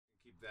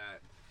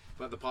that,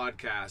 but the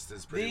podcast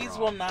is pretty These raw.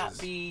 will not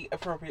be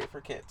appropriate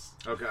for kids.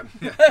 Okay.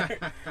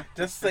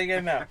 Just so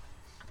you know.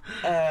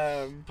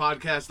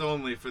 Podcast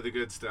only for the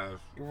good stuff.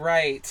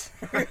 Right.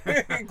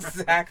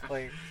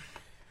 Exactly.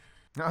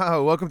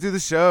 Oh, welcome to the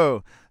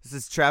show. This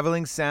is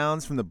Traveling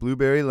Sounds from the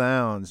Blueberry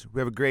Lounge. We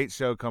have a great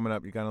show coming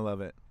up. You're going to love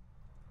it.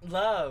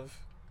 Love.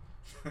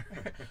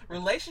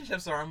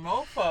 Relationships are a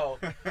mofo.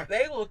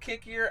 They will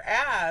kick your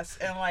ass.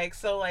 And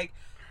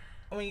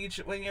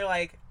when you're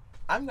like,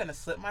 I'm going to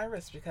slip my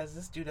wrist because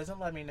this dude doesn't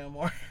love me no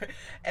more.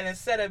 And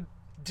instead of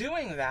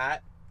doing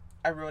that,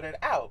 I wrote it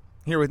out.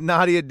 Here with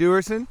Nadia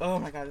Duerson. Oh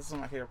my God, this is one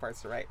of my favorite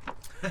parts to write.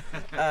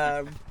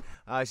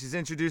 She's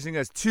introducing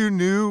us 2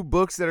 new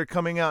books that are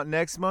coming out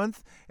next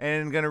month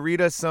and going to read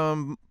us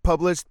some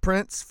published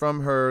prints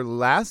from her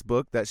last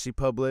book that she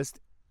published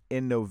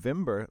in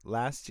November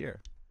last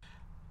year.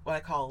 What I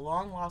call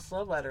long lost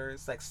love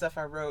letters, like stuff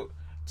I wrote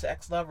to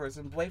ex-lovers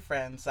and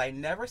boyfriends I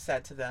never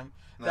said to them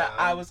that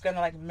I was going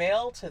to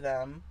mail to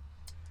them,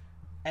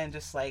 and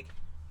just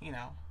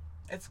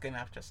it's good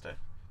enough just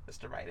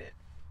to write it.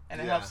 And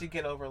it helps you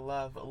get over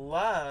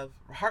love.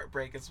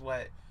 Heartbreak is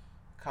what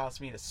caused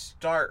me to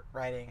start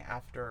writing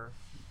after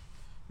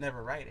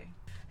never writing.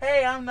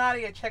 Hey, I'm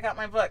Nadia. Check out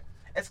my book.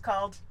 It's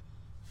called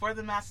For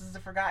the Masses of the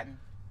Forgotten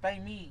by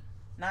me,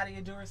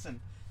 Nadia Duerson.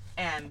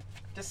 And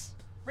just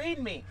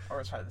read me. Or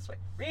let's try it this way.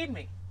 Read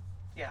me.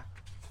 Yeah.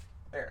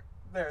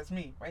 There's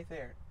me right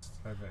there.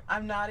 Okay.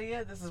 I'm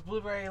Nadia. This is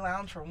Blueberry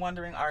Lounge for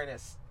Wandering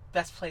Artists.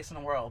 Best place in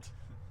the world.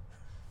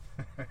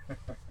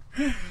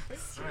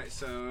 Alright,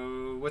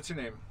 so what's your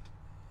name?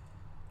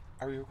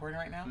 Are we recording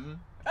right now?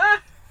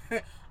 Mm-hmm.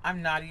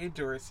 I'm Nadia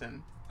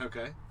Duerson.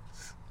 Okay.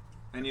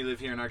 And you live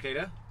here in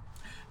Arcata?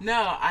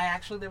 No, I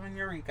actually live in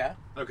Eureka.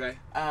 Okay.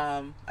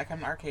 I come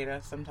to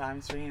Arcata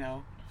sometimes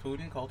for, food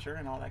and culture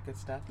and all that good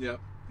stuff. Yep.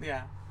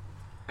 Yeah.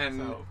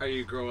 And are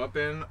you grow up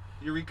in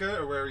Eureka,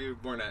 or where were you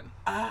born at?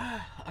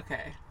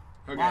 Okay.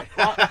 Okay.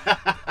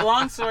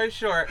 Long story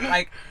short,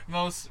 like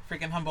most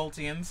freaking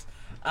Humboldtians,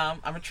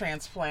 I'm a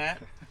transplant.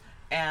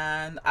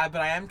 But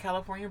I am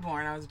California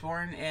born. I was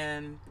born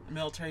in a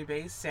military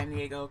base, San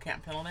Diego,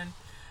 Camp Pendleton.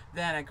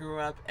 Then I grew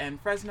up in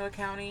Fresno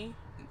County,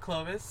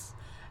 Clovis.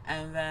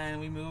 And then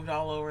we moved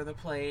all over the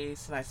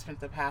place. And I spent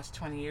the past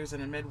 20 years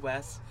in the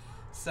Midwest.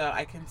 So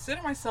I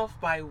consider myself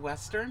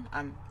bi-Western.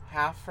 I'm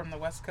half from the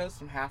West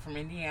Coast. I'm half from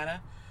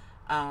Indiana,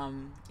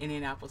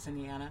 Indianapolis,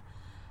 Indiana.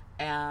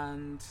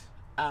 And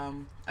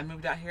I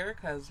moved out here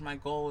because my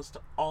goal was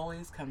to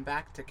always come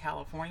back to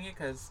California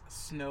because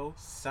snow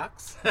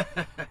sucks.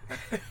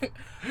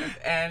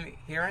 And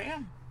here I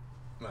am.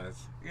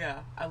 Nice. Yeah,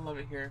 I love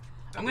it here.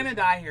 I'm going to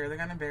die here. They're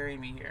going to bury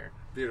me here.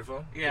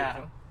 Beautiful. Yeah.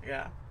 Beautiful.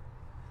 Yeah.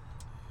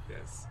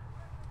 Yes.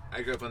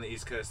 I grew up on the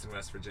East Coast in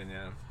West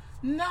Virginia.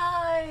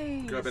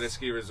 Nice. Grew up at a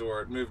ski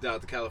resort. Moved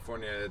out to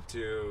California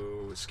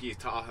to ski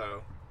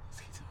Tahoe.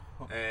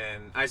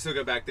 And I still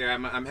go back there.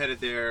 I'm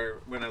headed there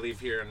when I leave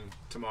here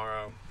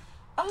tomorrow.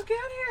 Oh, get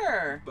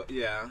here. But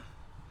yeah.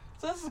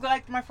 So this is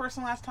like my first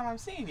and last time I'm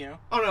seeing you.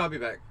 Oh no, I'll be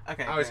back.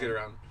 Okay. I always get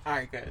around. All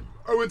right, good.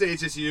 I went to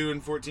HSU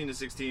in 14 to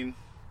 16.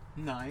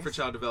 Nice. For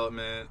child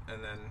development,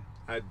 and then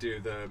I do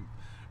the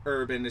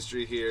herb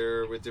industry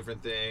here with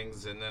different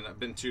things, and then I've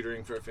been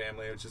tutoring for a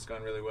family, which has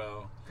gone really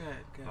well.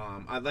 Good.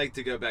 I'd like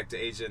to go back to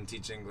Asia and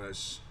teach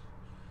English.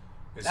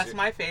 That's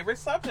my favorite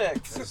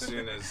subject. As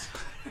soon as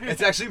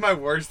it's actually my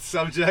worst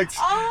subject.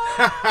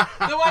 Oh,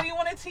 then why do you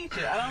want to teach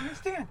it? I don't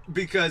understand.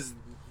 Because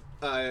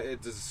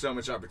there's so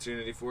much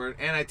opportunity for it,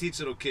 and I teach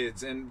little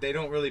kids, and they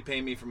don't really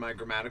pay me for my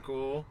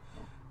grammatical.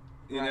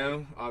 You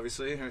know,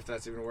 obviously, if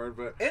that's even a word,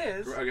 but it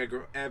is.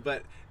 Okay,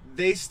 but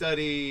they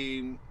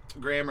study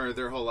grammar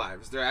their whole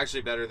lives. They're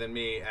actually better than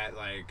me at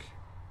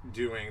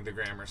doing the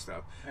grammar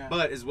stuff. Yeah.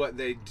 But is what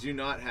they do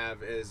not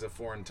have is a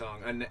foreign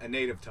tongue, a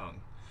native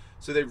tongue.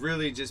 So they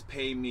really just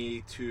pay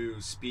me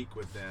to speak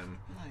with them,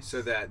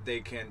 so that they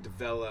can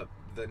develop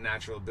the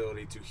natural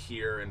ability to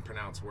hear and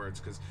pronounce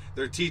words. Because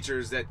they're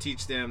teachers that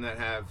teach them that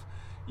have,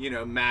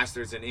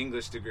 masters in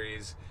English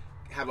degrees,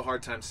 have a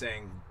hard time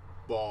saying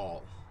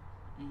ball.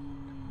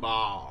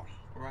 Ball.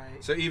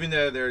 Right. So even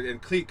though they're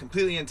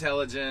completely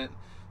intelligent,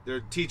 their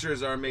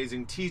teachers are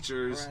amazing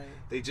teachers,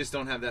 they just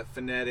don't have that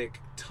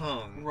phonetic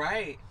tongue.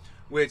 Right.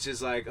 Which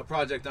is like a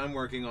project I'm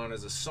working on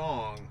as a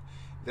song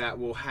that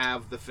will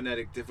have the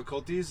phonetic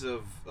difficulties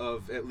of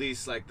at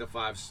least the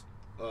 5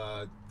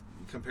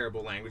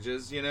 comparable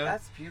languages,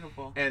 That's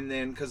beautiful. And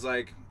then, because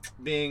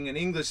being an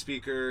English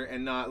speaker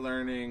and not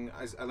learning,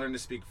 I learned to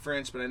speak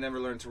French, but I never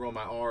learned to roll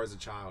my R as a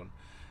child.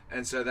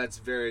 And so that's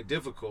very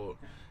difficult.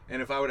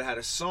 And if I would have had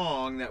a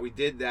song that we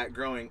did that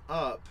growing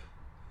up,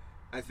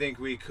 I think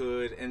we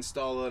could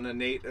install an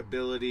innate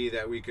ability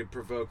that we could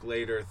provoke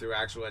later through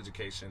actual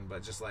education.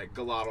 But just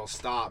glottal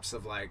stops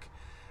of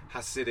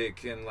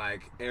Hasidic and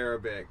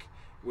Arabic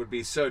would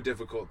be so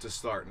difficult to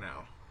start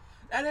now.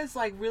 That is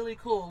really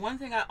cool. One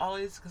thing I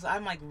always, because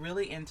I'm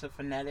really into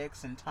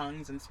phonetics and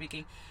tongues and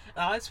speaking,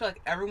 and I always feel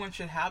like everyone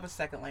should have a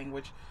second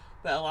language.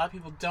 but a lot of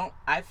people don't,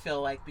 I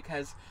feel like,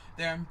 because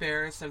they're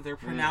embarrassed of their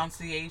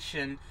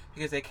pronunciation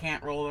because they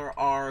can't roll their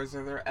R's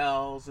or their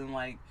L's, and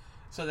like,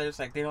 so they're just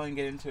like, they don't even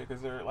get into it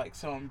because they're like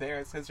so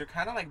embarrassed, because they're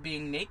kind of like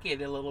being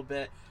naked a little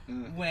bit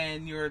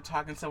when you're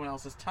talking someone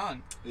else's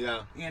tongue.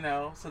 Yeah. You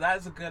know, so that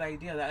is a good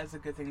idea. That is a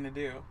good thing to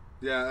do.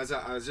 Yeah, as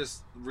I was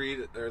just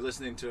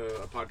listening to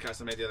a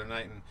podcast I made the other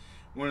night, and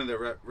one of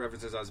the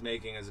references I was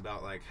making is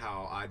about like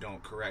how I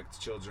don't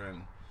correct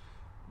children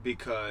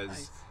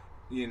because,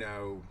 you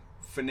know,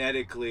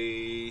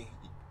 phonetically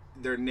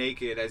they're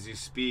naked as you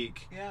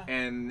speak,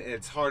 and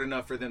it's hard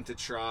enough for them to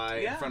try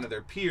in front of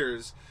their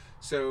peers.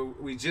 So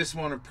we just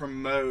want to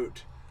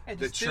promote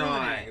the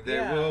trying. They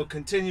will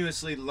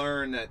continuously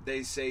learn that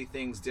they say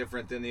things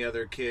different than the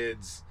other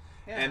kids,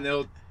 and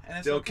they'll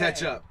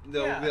catch up.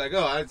 They'll be like,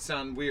 "Oh, I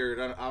sound weird.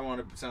 I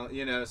want to sound,"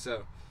 you know.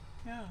 So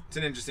it's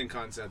an interesting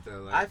concept,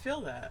 though. Like, I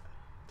feel that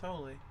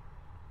totally.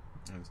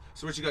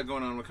 So what you got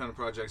going on? What kind of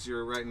projects?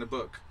 You're writing a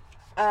book.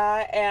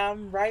 I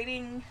am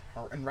writing.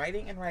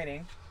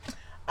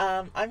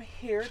 I'm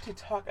here to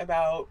talk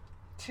about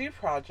 2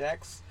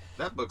 projects.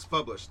 That book's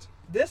published.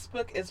 This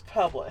book is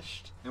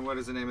published. And what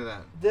is the name of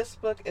that? This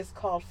book is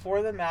called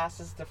For the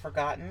Masses, The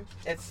Forgotten.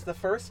 It's the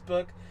first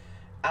book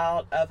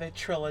out of a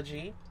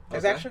trilogy.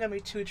 There's actually going to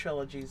be 2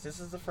 trilogies. This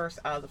is the first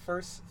out of the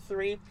first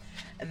 3,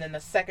 and then the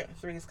second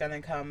 3 is going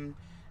to come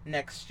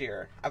next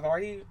year. I've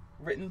already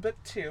written book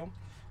 2.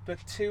 Book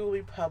 2 will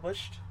be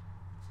published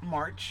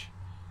March.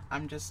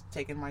 I'm just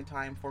taking my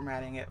time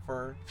formatting it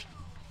to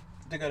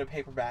go to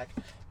paperback,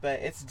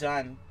 but it's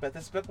done. But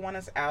this book 1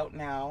 is out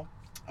now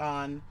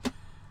on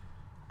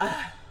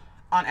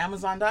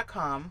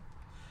Amazon.com.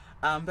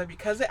 But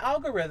because of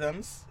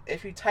algorithms,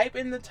 if you type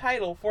in the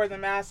title For the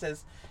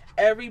Masses,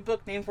 every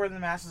book named For the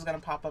Masses is going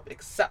to pop up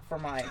except for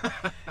mine.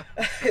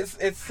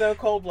 It's so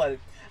cold-blooded.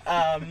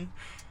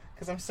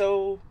 Because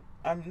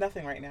I'm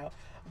nothing right now.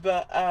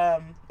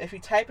 But if you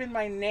type in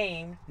my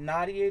name,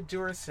 Nadia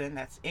Duerson,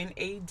 that's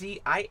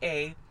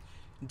Nadia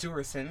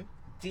Duerson,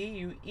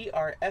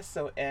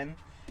 Duerson,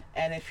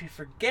 and if you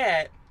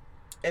forget,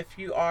 if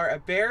you are a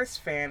Bears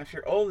fan, if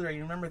you're older,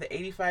 you remember the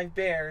 85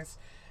 Bears,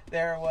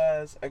 there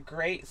was a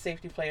great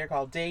safety player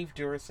called Dave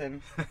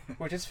Duerson,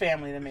 which is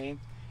family to me.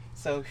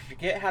 So if you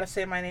forget how to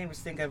say my name,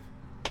 just think of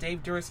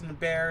Dave Duerson, the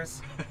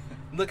Bears,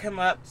 look him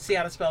up, see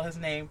how to spell his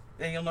name,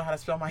 then you'll know how to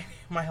spell my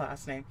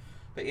last name.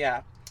 But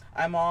yeah,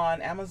 I'm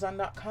on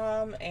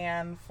Amazon.com,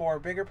 and for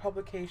bigger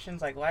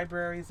publications like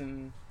libraries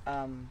and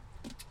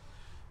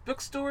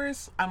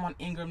bookstores, I'm on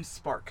Ingram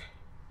Spark,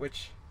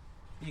 which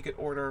you could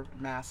order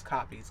mass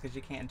copies because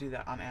you can't do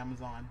that on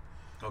Amazon.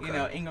 Okay. You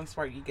know, Ingram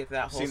Spark, you get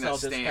that wholesale discount.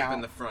 Seen that stamp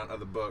in the front of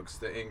the books,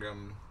 the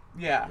Ingram.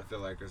 Yeah. I feel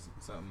like, or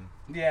something.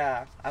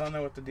 Yeah, I don't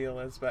know what the deal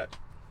is, but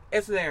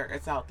it's there.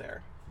 It's out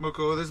there. Well,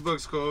 cool. This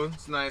book's cool.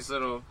 It's a nice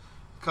little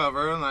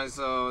cover, a nice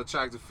little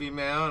attractive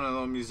female and a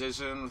little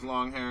musician with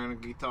long hair and a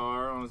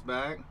guitar on his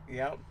back.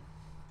 Yep.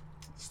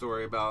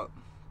 Story about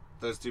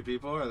those 2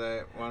 people? Are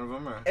they one of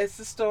them? Or? It's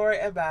the story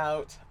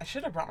about... I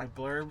should have brought my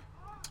blurb,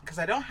 because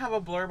I don't have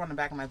a blurb on the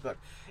back of my book.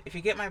 If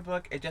you get my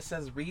book, it just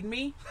says read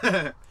me.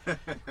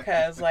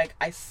 Because, like,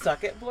 I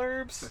suck at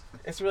blurbs.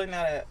 It's really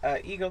not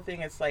a ego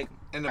thing. It's like...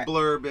 And the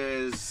blurb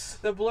is...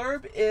 The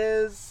blurb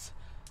is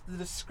the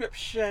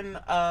description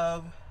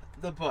of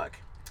the book.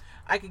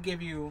 I could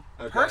give you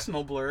a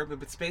personal blurb,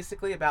 but it's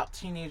basically about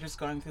teenagers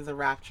going through the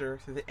rapture,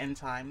 through the end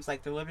times.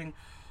 Like, they're living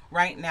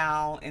right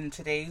now in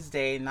today's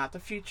day, not the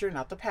future,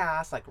 not the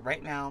past, like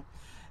right now.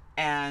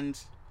 And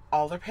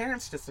all their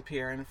parents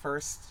disappear. And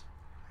first...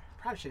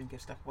 Probably shouldn't give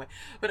stuff away,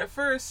 but at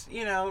first,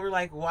 you know, we're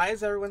like, why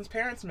is everyone's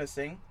parents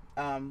missing?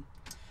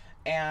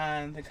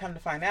 And they come to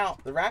find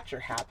out the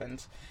rapture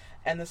happened.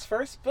 And this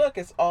first book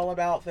is all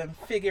about them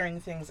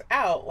figuring things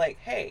out. Like,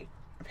 hey,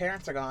 my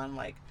parents are gone.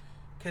 Like,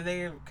 could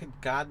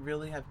God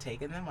really have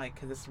taken them? Like,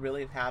 could this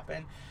really have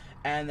happened?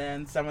 And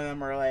then some of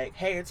them are like,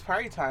 hey, it's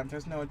party time.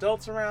 There's no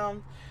adults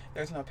around.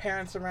 There's no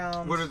parents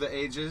around. What are the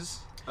ages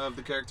of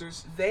the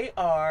characters? They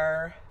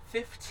are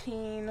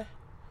 15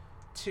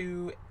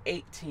 to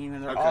 18,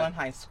 and they're all in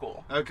high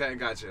school. Okay,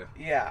 gotcha.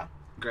 Yeah.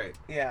 Great.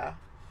 Yeah.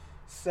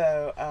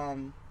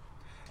 So,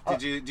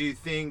 do you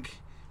think,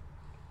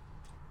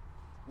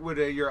 would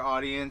your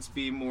audience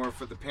be more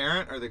for the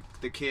parent or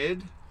the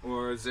kid,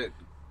 or is it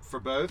for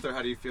both, or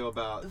how do you feel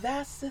about?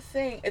 That's the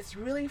thing. It's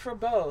really for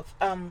both.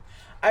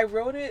 I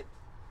wrote it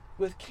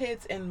with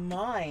kids in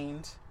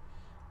mind,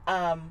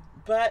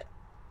 but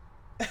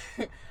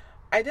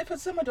I did put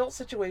some adult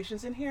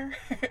situations in here.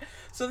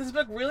 So this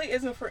book really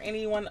isn't for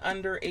anyone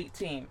under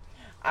 18.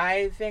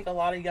 I think a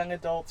lot of young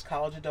adults,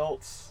 college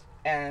adults,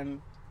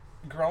 and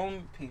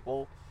grown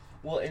people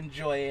will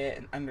enjoy it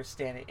and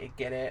understand it and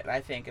get it. And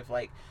I think if,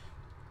 like,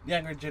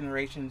 younger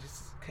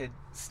generations could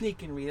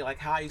sneak and read it, like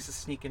how I used to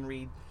sneak and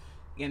read,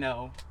 you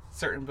know,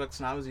 certain books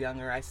when I was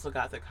younger, I still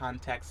got the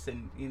context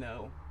and, you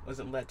know,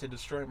 wasn't led to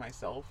destroy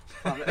myself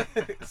from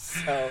it.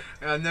 So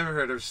I've never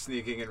heard of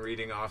sneaking and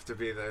reading off to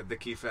be the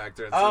key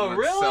factor in Oh, someone's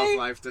really?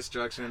 self-life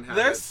destruction.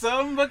 there's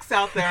some books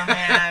out there,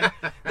 man.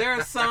 There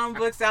are some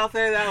books out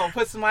there that will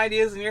put some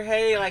ideas in your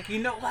head, like,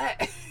 you know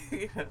what?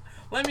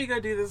 Let me go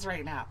do this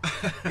right now.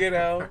 You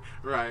know?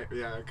 Right,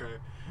 yeah, okay.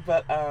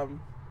 But,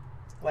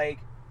 like,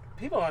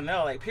 people don't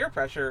know, like, peer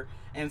pressure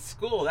in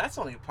school, that's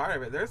only part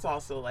of it. There's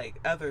also, like,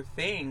 other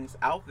things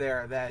out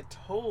there that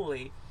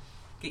totally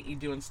get you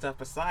doing stuff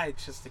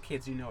besides just the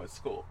kids you know at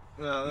school.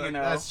 Well, you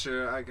know? that's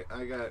true.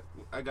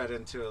 I got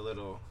into a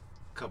little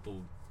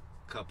couple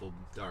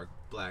dark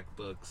black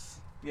books.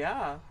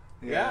 Yeah.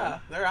 Yeah.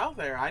 They're out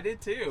there. I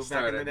did too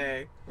back in the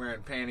day. Wearing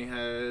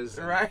pantyhose.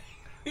 And Right.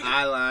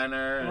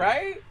 eyeliner.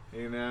 Right?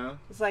 You know?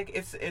 It's like,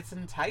 it's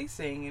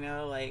enticing, you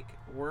know, like,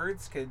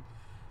 words could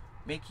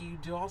make you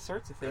do all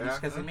sorts of things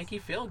because they make you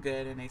feel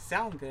good and they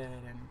sound good.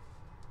 And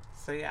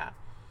so, yeah.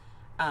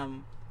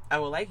 I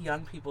would like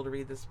young people to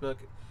read this book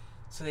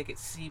so they could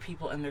see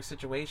people in their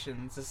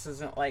situations. This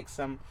isn't like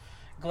some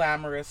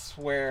glamorous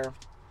where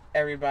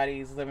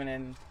everybody's living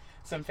in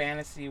some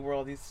fantasy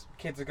world. These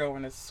kids are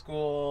going to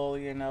school,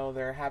 you know,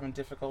 they're having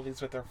difficulties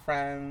with their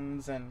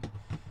friends, and,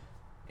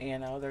 you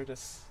know, they're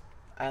just,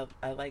 I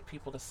like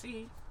people to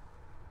see,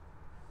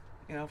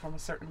 you know, from a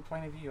certain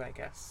point of view, I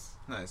guess.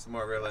 Nice.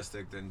 More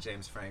realistic than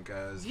James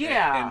Franco's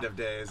End of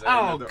Days.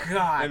 Oh,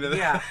 God,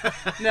 yeah.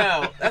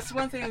 No, that's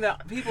one thing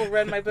that people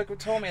read my book and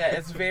told me, that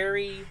it's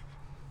very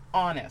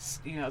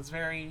honest. You know, it's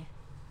very,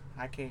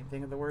 I can't even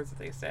think of the words that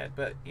they said,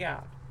 but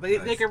yeah,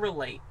 they can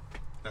relate.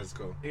 That's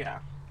cool. Yeah.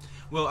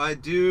 Well, I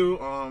do,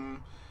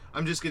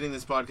 I'm just getting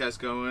this podcast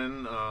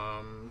going,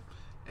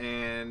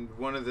 and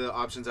one of the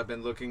options I've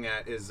been looking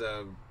at is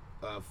a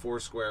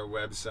Foursquare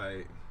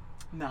website.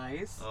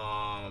 Nice.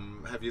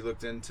 Have you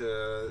looked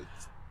into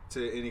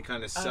any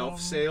kind of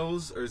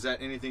self-sales, or is that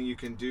anything you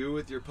can do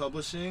with your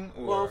publishing?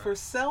 Or? Well, for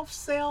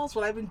self-sales,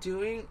 what I've been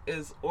doing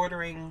is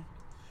ordering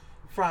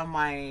from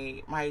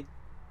my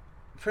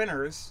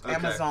printers, Okay.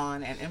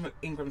 Amazon and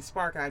Ingram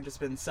Spark, and I've just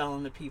been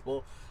selling to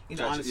people, you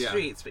know, on the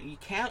streets. But you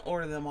can't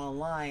order them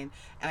online.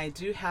 And I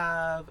do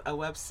have a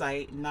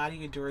website,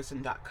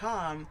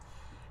 NadiaDuerson.com,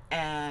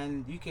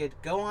 and you could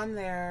go on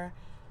there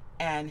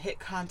and hit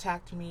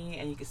contact me,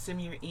 and you can send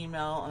me your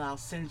email, and I'll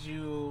send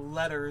you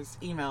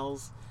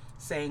emails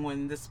saying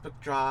when this book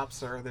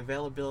drops or the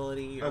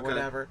availability or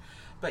whatever.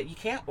 But you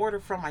can't order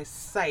from my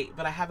site,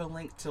 but I have a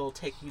link to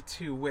take you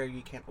to where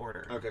you can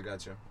order. Okay,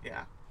 gotcha.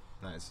 Yeah.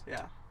 Nice.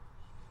 Yeah.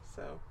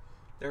 So,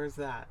 there's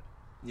that.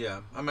 Yeah,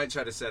 I might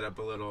try to set up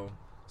a little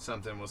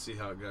something. We'll see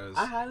how it goes.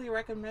 I highly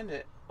recommend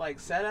it. Like,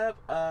 set up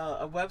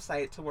a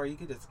website to where you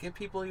can just give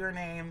people your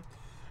name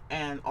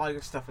and all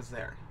your stuff is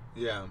there.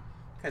 Yeah.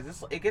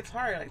 Because it gets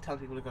hard, like, telling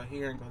people to go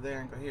here and go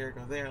there and go here and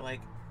go there. Like,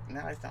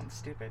 now I sound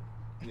stupid.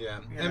 Yeah.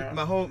 You And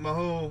my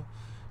whole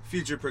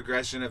future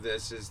progression of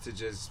this is to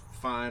just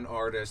find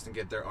artists and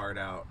get their art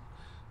out.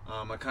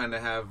 I kind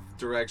of have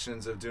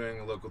directions of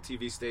doing local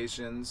TV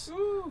stations.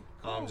 Ooh,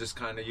 cool. Just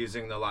kind of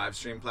using the live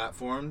stream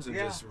platforms and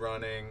just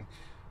running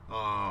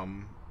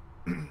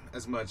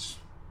as much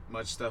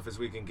stuff as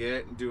we can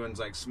get, doing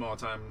like small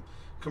time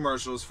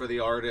commercials for the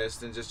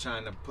artist, and just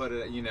trying to put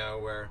it, you know,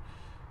 where,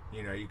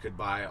 you know, you could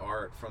buy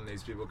art from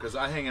these people. Because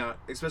I hang out,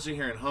 especially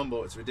here in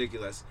Humboldt, it's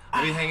ridiculous.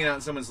 I'll be hanging out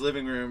in someone's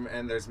living room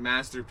and there's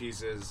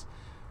masterpieces,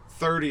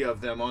 30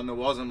 of them on the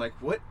walls. I'm like,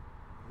 what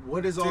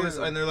is all this?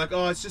 And they're like,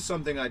 oh, it's just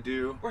something I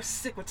do. We're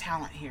sick with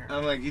talent here.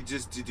 I'm like,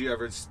 did you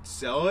ever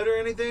sell it or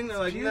anything? They're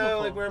like, beautiful. no,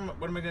 like,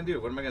 what am I going to do?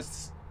 What am I going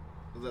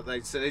to,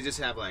 like, so they just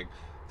have, like,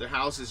 their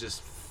house is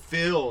just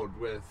filled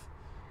with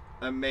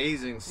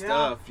amazing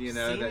stuff, you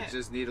know, that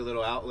just need a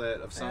little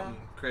outlet of something,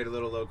 create a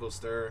little local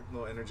stir, a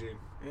little energy.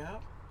 Yeah.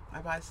 I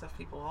buy stuff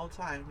people all the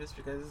time just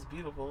because it's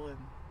beautiful, and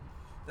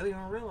they don't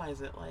even realize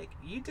it. Like,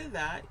 you did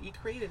that, you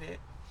created it,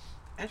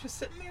 and it's just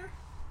sitting there.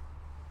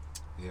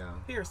 Yeah.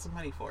 Here's some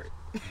money for it.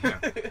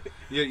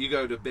 Yeah. You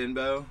go to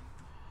Binbo?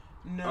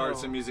 No.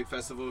 Arts and Music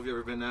Festival. Have you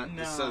ever been to that?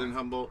 No. The Southern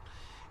Humboldt.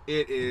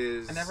 It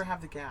is. I never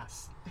have the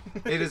gas.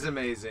 It is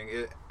amazing.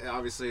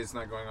 Obviously it's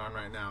not going on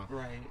right now.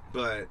 Right.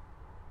 But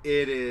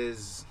it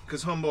is,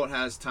 because Humboldt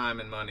has time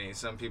and money.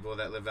 Some people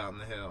that live out in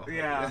the hill.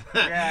 Yeah.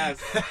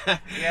 Yes.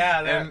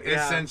 Yeah. And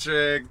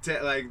eccentric,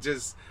 like,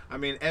 just, I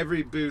mean,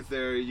 every booth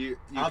there, you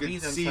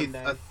could see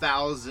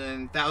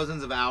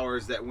thousands of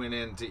hours that went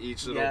into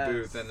each little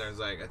booth. And there's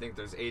like, I think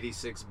there's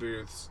 86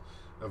 booths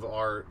of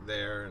art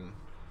there,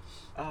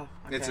 and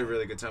it's a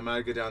really good time.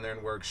 I'd go down there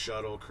and work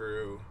shuttle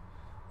crew,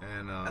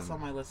 and that's on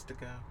my list to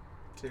go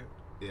too.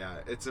 Yeah,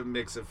 it's a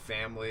mix of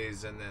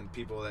families and then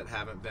people that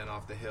haven't been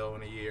off the hill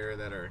in a year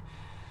that are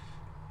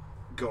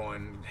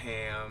going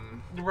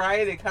ham.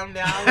 Right, they come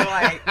down, they're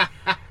like,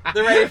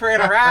 they're ready for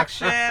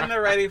interaction,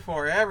 they're ready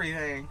for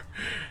everything.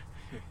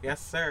 Yes,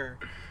 sir.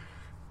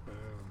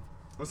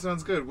 Well,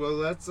 sounds good. Well,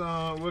 let's,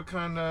 what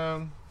kind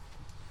of,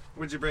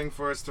 would you bring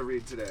for us to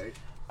read today?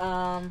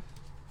 I'm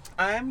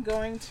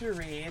going to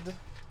read,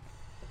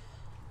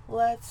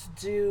 let's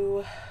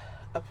do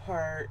a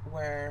part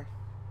where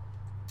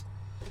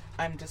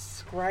I'm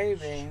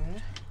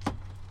describing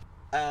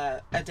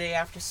a day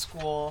after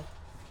school,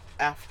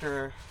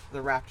 after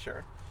the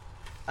rapture,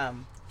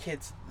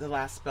 kids, the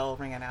last bell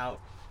ringing out,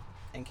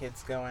 and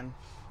kids going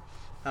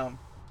home.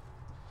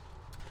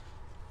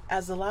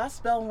 As the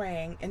last bell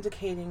rang,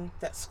 indicating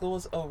that school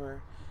was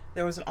over,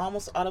 there was an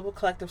almost audible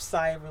collective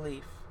sigh of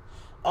relief.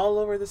 All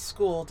over the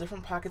school,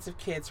 different pockets of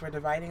kids were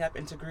dividing up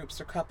into groups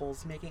or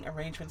couples, making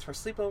arrangements for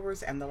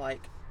sleepovers and the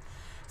like.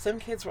 Some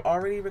kids were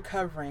already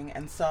recovering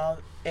and saw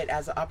it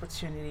as an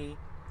opportunity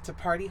to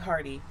party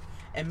hardy,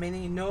 and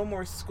many no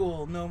more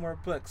school, no more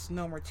books,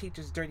 no more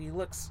teachers' dirty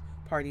looks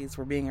parties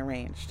were being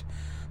arranged.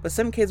 But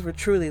some kids were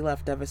truly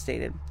left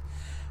devastated.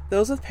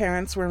 Those with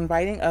parents were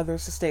inviting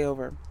others to stay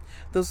over.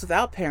 Those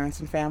without parents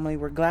and family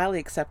were gladly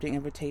accepting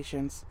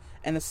invitations,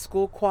 and the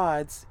school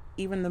quads,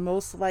 even the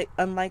most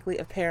unlikely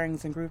of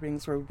pairings and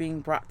groupings, were being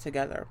brought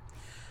together.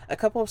 A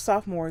couple of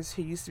sophomores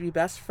who used to be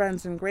best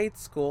friends in grade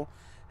school,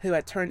 who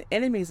had turned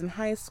enemies in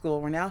high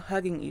school, were now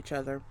hugging each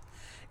other.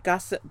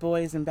 Gossip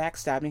boys and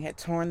backstabbing had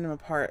torn them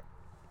apart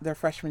their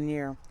freshman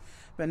year,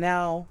 but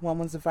now one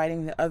was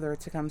inviting the other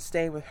to come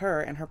stay with her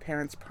and her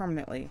parents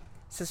permanently,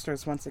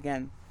 sisters once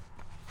again.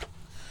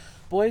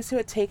 Boys who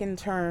had taken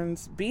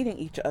turns beating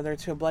each other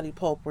to a bloody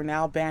pulp were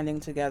now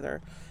banding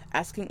together,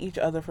 asking each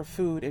other for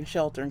food and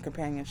shelter and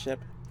companionship.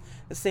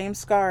 The same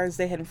scars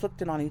they had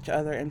inflicted on each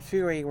other in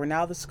fury were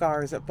now the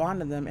scars that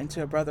bonded them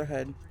into a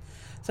brotherhood.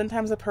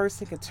 Sometimes a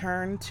person can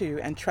turn to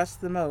and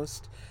trust the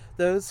most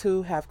those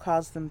who have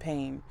caused them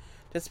pain,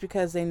 just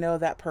because they know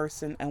that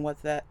person and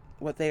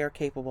what they are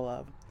capable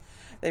of.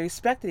 They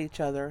respected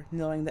each other,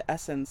 knowing the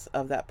essence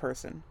of that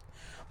person.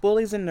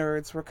 Bullies and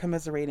nerds were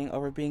commiserating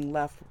over being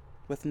left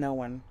with no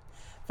one,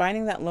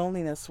 finding that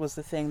loneliness was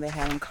the thing they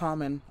had in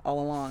common all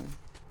along.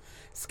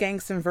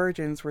 Skanks and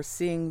virgins were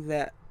seeing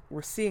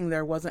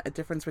there wasn't a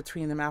difference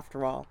between them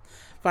after all,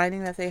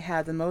 finding that they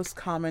had the most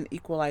common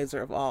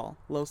equalizer of all,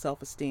 low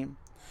self-esteem.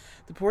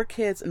 The poor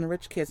kids and the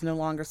rich kids no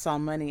longer saw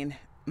money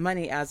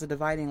as a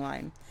dividing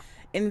line.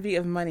 Envy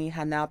of money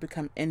had now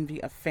become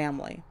envy of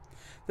family.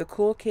 The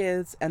cool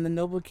kids and the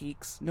noble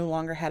geeks no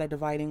longer had a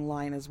dividing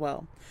line as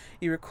well.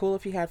 You were cool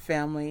if you had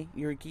family,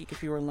 you were a geek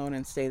if you were alone,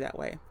 and stay that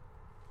way.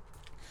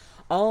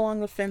 All along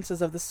the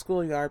fences of the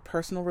schoolyard,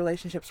 personal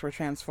relationships were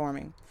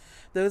transforming.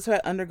 Those who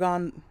had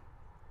undergone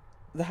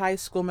the high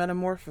school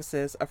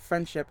metamorphosis of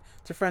friendship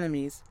to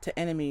frenemies, to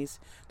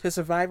enemies, to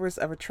survivors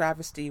of a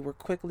travesty were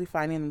quickly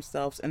finding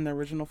themselves in the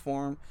original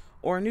form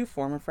or a new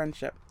form of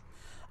friendship.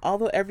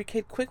 Although every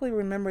kid quickly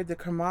remembered the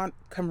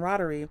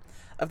camaraderie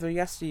of their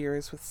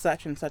yesteryears with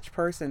such and such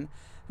person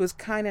who was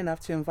kind enough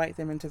to invite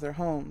them into their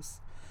homes.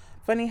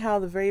 Funny how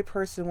the very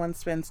person one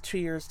spends 2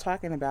 years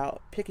talking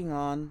about, picking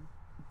on,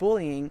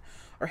 bullying,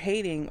 or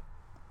hating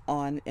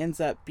on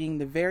ends up being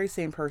the very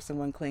same person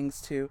one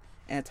clings to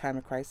in a time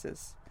of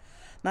crisis.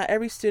 Not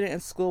every student in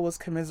school was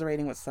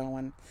commiserating with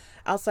someone.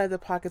 Outside the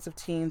pockets of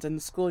teens in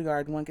the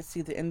schoolyard, one could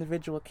see the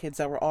individual kids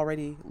that were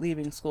already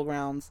leaving school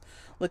grounds,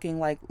 looking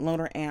like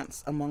loner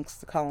ants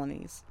amongst the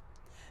colonies.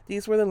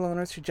 These were the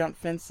loners who jumped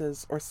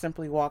fences or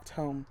simply walked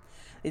home.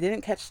 They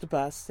didn't catch the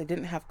bus, they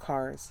didn't have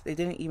cars, they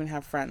didn't even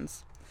have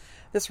friends.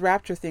 This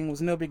rapture thing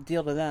was no big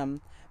deal to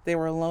them. They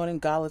were alone and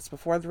godless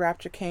before the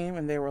rapture came,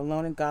 and they were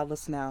alone and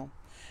godless now.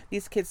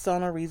 These kids saw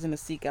no reason to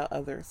seek out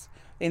others.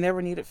 They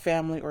never needed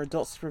family or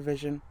adult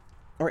supervision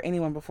or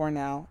anyone before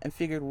now, and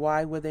figured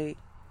why would they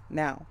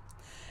now?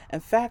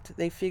 In fact,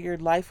 they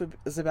figured life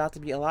was about to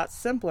be a lot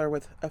simpler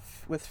with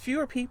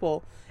fewer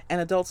people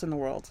and adults in the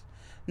world.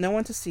 No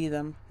one to see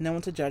them, no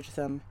one to judge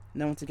them,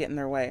 no one to get in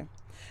their way.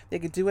 They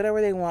could do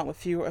whatever they want with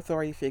fewer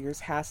authority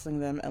figures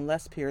hassling them and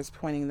less peers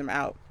pointing them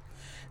out.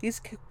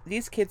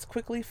 These kids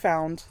quickly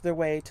found their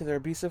way to their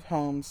abusive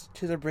homes,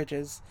 to their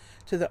bridges,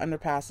 to their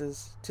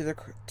underpasses,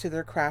 to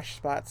their crash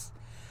spots.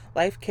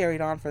 Life carried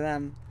on for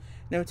them.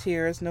 No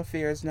tears, no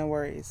fears, no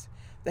worries.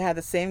 They had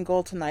the same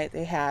goal tonight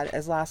they had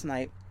as last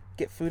night.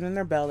 Get food in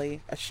their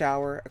belly, a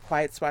shower, a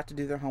quiet spot to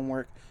do their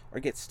homework, or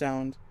get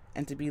stoned,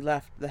 and to be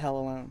left the hell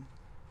alone.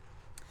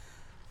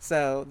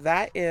 So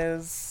that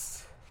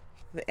is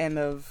the end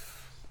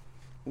of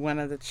one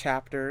of the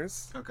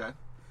chapters. Okay.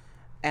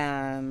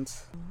 And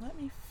let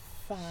me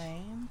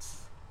find...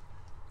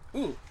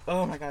 Ooh,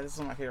 oh my god, this is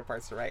one of my favorite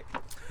parts to write.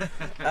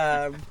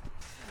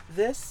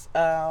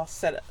 I'll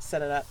set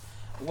it up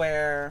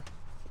where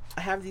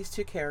I have these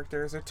two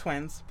characters. They're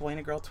twins, boy and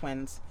a girl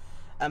twins.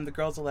 The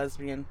girl's a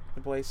lesbian,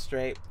 the boy's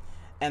straight,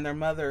 and their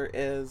mother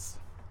is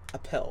a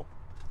pill.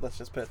 Let's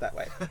just put it that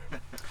way.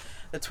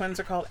 The twins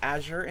are called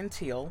Azure and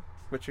Teal,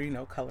 which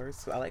are, colors.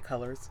 So I like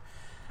colors.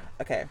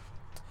 Okay,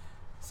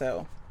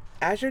 so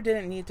Azure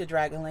didn't need to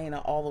drag Elena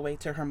all the way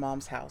to her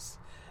mom's house,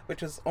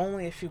 which was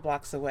only a few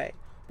blocks away,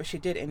 but she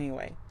did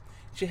anyway.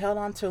 She held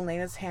on to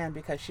Elena's hand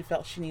because she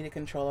felt she needed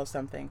control of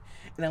something,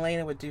 and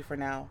Elena would do for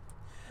now.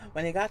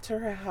 When they got to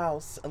her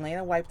house,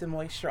 Elena wiped the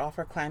moisture off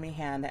her clammy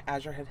hand that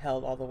Azure had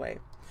held all the way.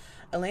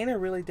 Elena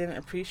really didn't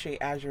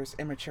appreciate Azure's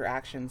immature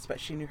actions, but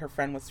she knew her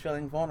friend was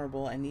feeling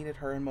vulnerable and needed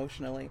her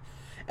emotionally,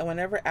 and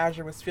whenever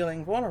Azure was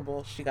feeling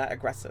vulnerable, she got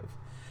aggressive.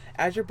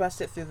 Azure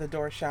busted through the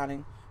door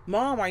shouting,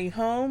 "Mom, are you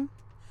home?"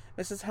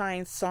 Mrs.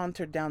 Hines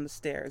sauntered down the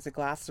stairs, a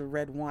glass of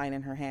red wine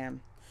in her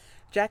hand.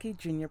 Jackie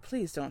Jr.,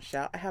 please don't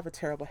shout. I have a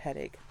terrible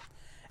headache.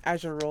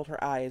 Azure rolled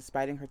her eyes,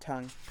 biting her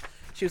tongue.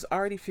 She was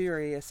already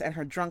furious, and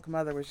her drunk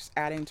mother was just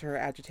adding to her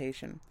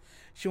agitation.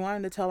 She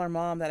wanted to tell her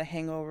mom that a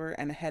hangover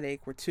and a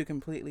headache were two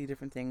completely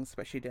different things,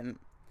 but she didn't.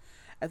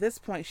 At this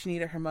point, she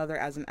needed her mother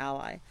as an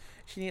ally.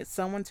 She needed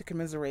someone to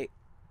commiserate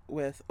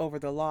with over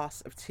the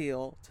loss of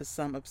Teal to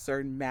some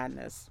absurd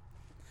madness.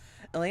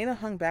 Elena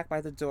hung back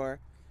by the door,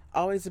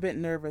 always a bit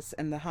nervous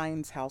in the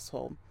Hines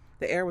household.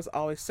 The air was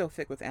always so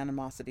thick with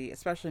animosity,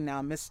 especially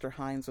now Mr.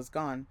 Hines was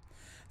gone.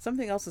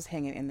 Something else was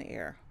hanging in the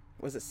air.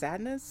 Was it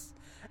sadness?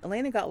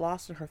 Elena got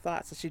lost in her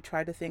thoughts as she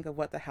tried to think of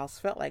what the house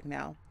felt like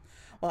now,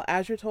 while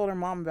Azure told her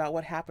mom about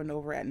what happened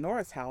over at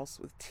Nora's house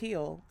with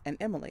Teal and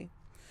Emily.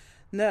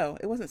 No,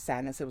 it wasn't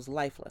sadness, it was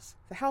lifeless.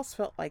 The house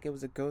felt like it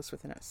was a ghost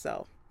within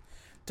itself.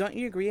 Don't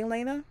you agree,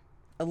 Elena?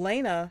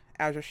 Elena,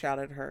 Azure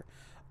shouted at her.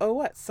 Oh,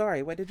 what?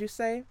 Sorry, what did you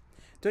say?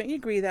 Don't you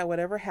agree that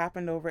whatever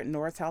happened over at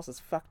Nora's house is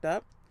fucked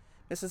up?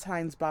 Mrs.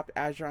 Hines bopped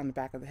Azure on the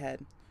back of the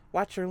head.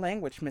 Watch your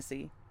language,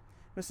 Missy.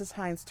 Mrs.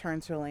 Hines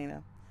turned to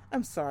Elena.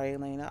 I'm sorry,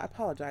 Elena. I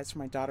apologize for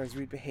my daughter's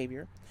rude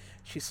behavior.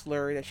 She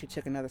slurred as she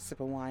took another sip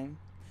of wine.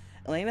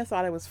 Elena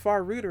thought it was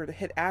far ruder to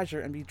hit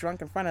Azure and be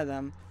drunk in front of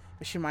them,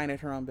 but she minded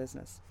her own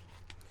business.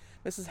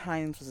 Mrs.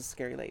 Hines was a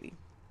scary lady.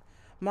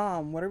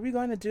 Mom, what are we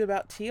going to do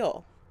about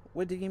Teal?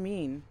 What do you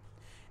mean?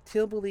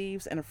 Teal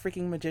believes in a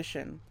freaking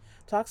magician.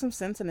 Talk some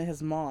sense into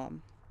his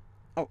mom.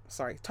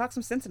 Talk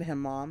some sense into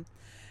him, Mom.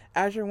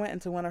 Azure went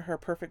into one of her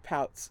perfect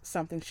pouts,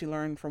 something she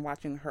learned from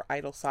watching her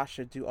idol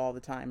Sasha do all the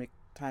time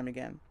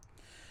again.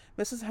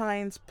 Mrs.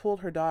 Hines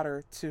pulled her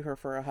daughter to her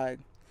for a hug.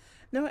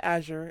 No,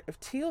 Azure, if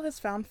Teal has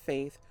found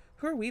faith,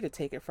 who are we to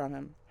take it from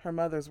him? Her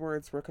mother's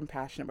words were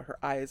compassionate, but her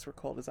eyes were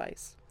cold as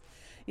ice.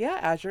 Yeah,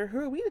 Azure, who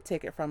are we to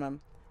take it from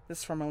him?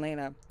 This from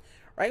Elena.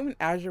 Right when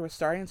Azure was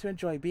starting to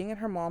enjoy being in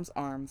her mom's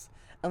arms,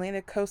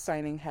 Elena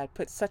co-signing had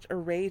put such a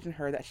rage in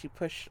her that she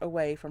pushed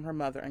away from her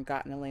mother and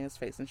got in Elena's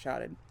face and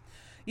shouted,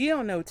 You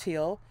don't know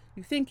Teal.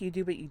 You think you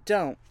do, but you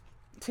don't.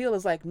 Teal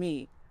is like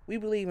me. We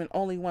believe in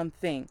only one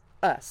thing,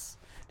 us.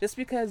 Just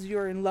because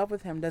you're in love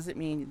with him doesn't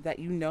mean that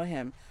you know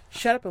him.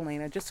 Shut up,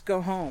 Elena. Just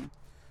go home.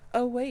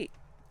 Oh, wait.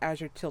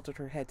 Azure tilted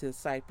her head to the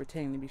side,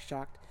 pretending to be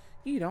shocked.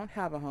 You don't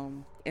have a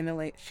home,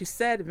 she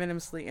said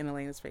venomously in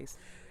Elena's face.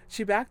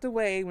 She backed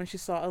away when she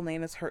saw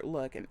Elena's hurt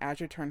look, and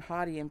Azure turned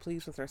haughty and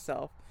pleased with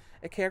herself,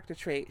 a character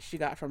trait she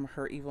got from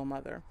her evil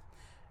mother.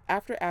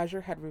 After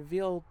Azure had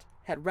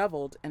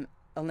reveled in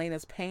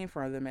Elena's pain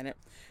for a minute,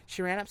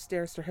 she ran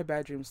upstairs to her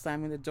bedroom,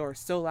 slamming the door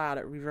so loud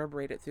it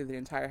reverberated through the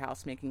entire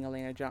house, making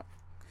Elena jump.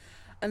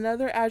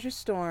 Another Azure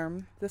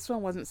storm. This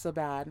one wasn't so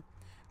bad.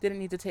 Didn't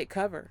need to take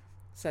cover,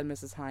 said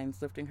Mrs.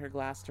 Hines, lifting her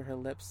glass to her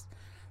lips,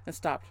 and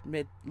stopped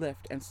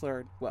mid-lift and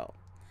slurred, Well,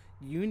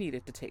 you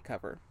needed to take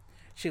cover.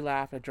 She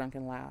laughed a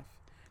drunken laugh.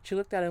 She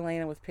looked at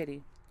Elena with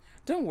pity.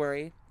 Don't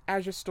worry.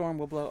 Azure storm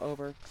will blow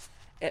over.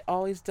 It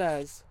always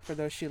does for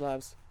those she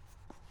loves.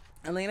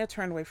 Elena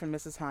turned away from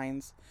Mrs.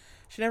 Hines.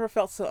 She never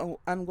felt so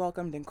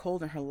unwelcomed and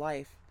cold in her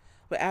life.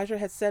 What Azure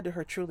had said to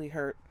her truly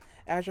hurt.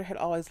 Azure had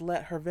always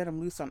let her venom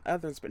loose on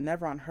others, but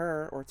never on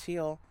her or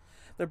Teal.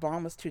 Their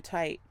bond was too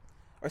tight,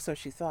 or so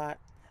she thought.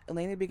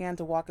 Elena began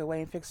to walk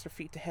away and fixed her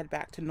feet to head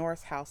back to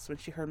Nora's house when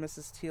she heard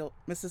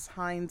Mrs.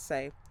 Hines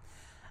say,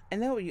 I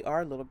know what you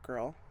are, little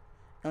girl.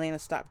 Elena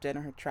stopped dead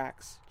in her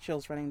tracks,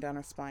 chills running down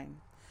her spine.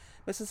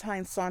 Mrs.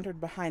 Hines sauntered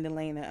behind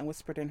Elena and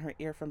whispered in her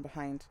ear from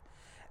behind,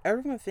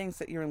 Everyone thinks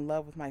that you're in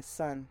love with my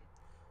son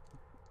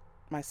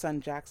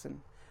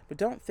Jackson, but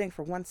don't think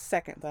for 1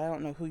 second that I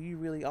don't know who you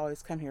really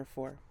always come here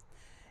for.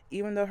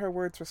 Even though her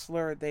words were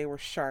slurred, they were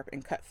sharp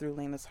and cut through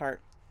Lena's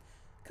heart.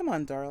 Come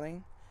on,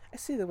 darling. I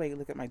see the way you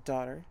look at my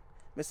daughter.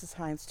 Mrs.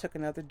 Hines took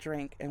another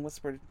drink and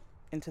whispered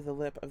into the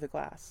lip of the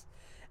glass.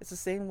 It's the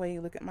same way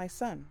you look at my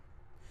son.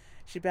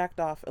 She backed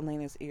off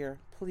Elena's ear,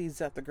 pleased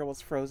that the girl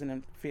was frozen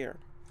in fear.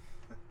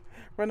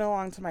 Run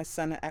along to my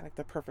son and act like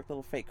the perfect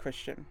little fake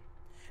Christian.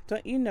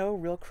 Don't you know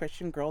real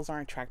Christian girls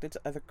aren't attracted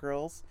to other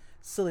girls?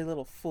 Silly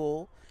little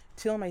fool.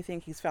 Teal may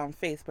think he's found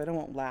faith, but it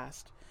won't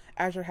last.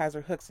 Azure has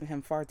her hooks in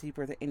him far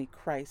deeper than any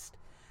Christ.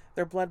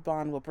 Their blood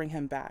bond will bring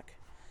him back.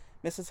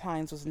 Mrs.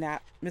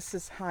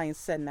 Hines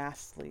said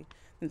nastily,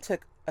 then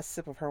took a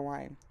sip of her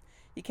wine.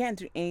 You can't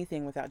do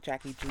anything without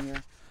Jackie Jr.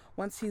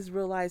 Once he's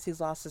realized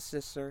he's lost his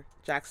sister,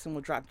 Jackson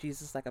will drop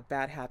Jesus like a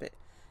bad habit.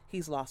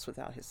 He's lost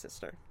without his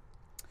sister.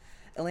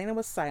 Elena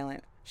was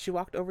silent. She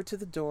walked over to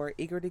the door,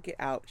 eager to get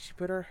out. She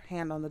put her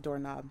hand on the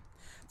doorknob.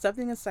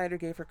 Something inside her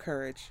gave her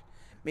courage.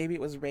 Maybe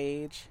it was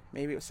rage,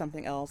 maybe it was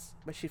something else,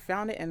 but she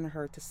found it in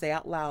her to say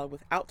out loud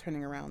without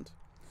turning around.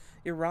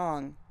 You're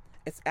wrong.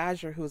 It's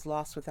Azure who is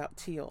lost without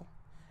Teal.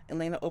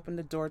 Elena opened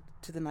the door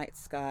to the night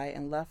sky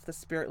and left the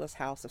spiritless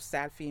house of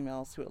sad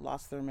females who had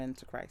lost their men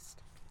to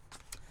Christ.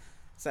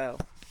 So,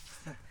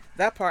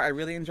 that part I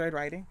really enjoyed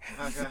writing,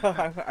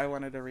 so I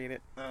wanted to read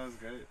it. That was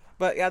great.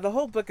 But yeah, the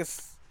whole book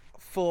is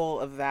full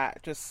of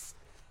that, just,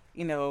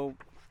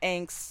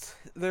 angst.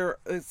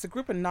 It's a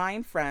group of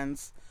 9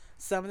 friends.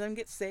 some of them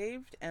get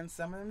saved and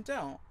some of them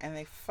don't. And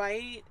they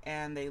fight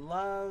and they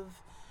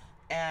love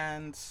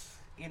and,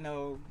 you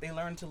know, they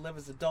learn to live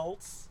as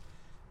adults.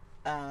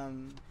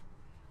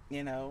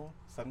 You know,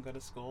 some go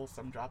to school,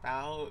 some drop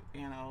out,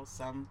 you know,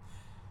 some,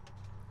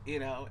 you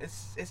know,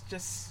 it's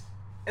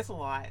a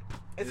lot.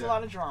 It's a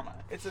lot of drama.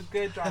 It's a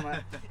good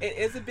drama. It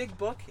is a big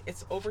book.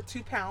 It's over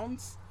 2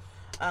 pounds.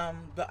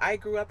 But I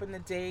grew up in the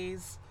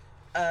days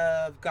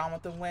of Gone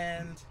with the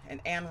Wind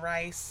and Anne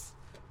Rice.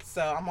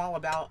 So I'm all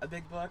about a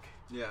big book.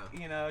 Yeah.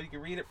 You know, you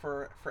can read it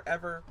for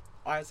forever.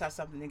 Always have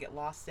something to get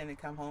lost in and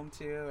come home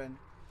to. And,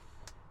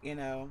 you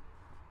know,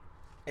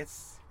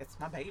 it's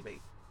my baby.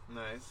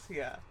 Nice.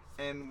 Yeah.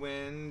 And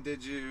when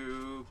did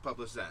you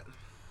publish that?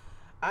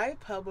 I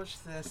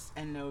published this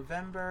in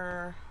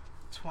November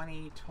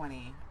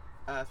 2020,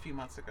 a few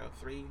months ago,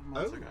 3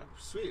 months ago.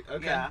 Sweet.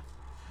 Okay. Yeah.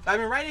 I've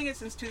been writing it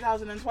since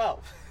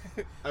 2012.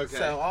 Okay.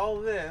 So all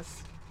of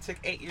this took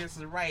 8 years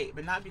to write,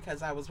 but not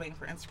because I was waiting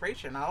for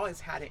inspiration. I always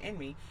had it in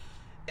me.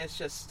 It's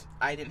just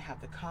I didn't have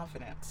the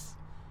confidence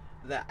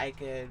that I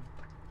could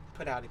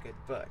put out a good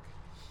book.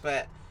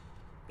 But,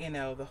 you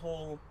know, the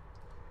whole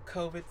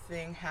COVID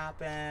thing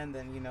happened,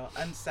 and, you know,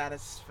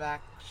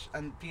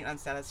 being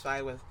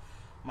unsatisfied with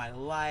my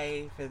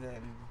life, and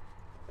then,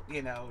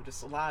 you know,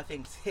 just a lot of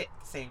things hit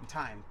at the same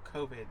time.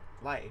 COVID,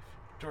 life,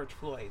 George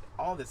Floyd,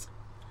 all this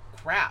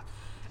crap.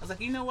 I was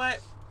like, you know what?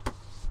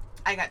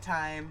 I got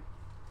time.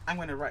 I'm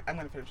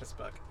gonna finish this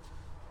book.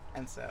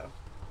 And so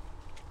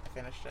I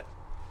finished it.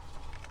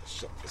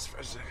 Shut this for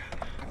a second.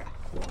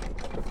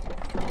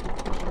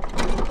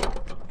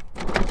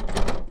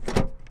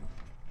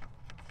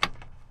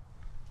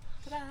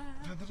 Ta-da!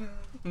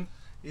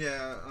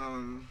 Yeah,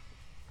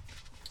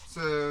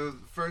 so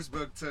the first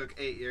book took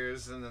 8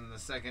 years, and then the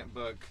second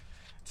book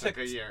took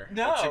a year.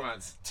 No. 2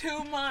 months.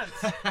 2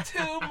 months.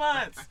 2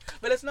 months.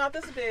 But it's not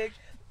this big.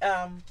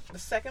 The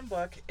second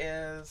book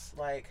is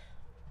like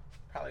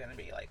probably going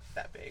to be like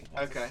that big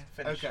once it's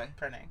finished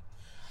printing.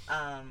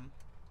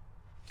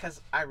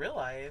 Because I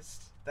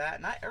realized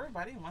that not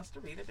everybody wants to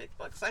read a big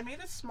book. So I made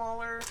it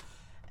smaller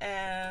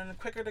and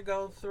quicker to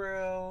go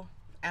through,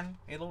 and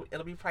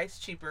it'll be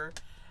priced cheaper.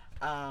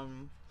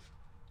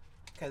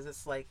 Because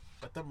it's like,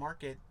 but the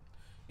market,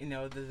 you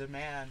know, the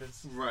demand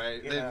is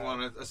right. They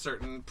want a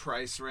certain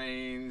price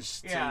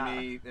range to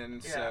meet,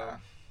 and so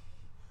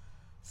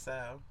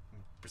sell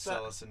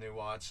us a new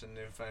watch and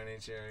new phone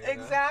each year. You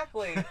know?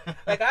 Exactly.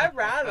 Like, I'd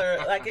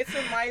rather, like, it's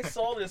in my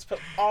soul to just put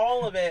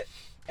all of it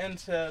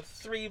into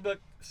three big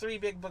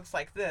books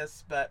like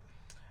this, but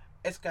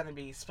it's gonna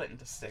be split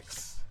into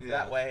 6. Yeah.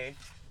 That way,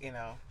 you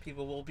know,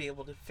 people will be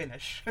able to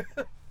finish.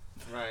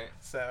 Right.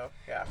 So,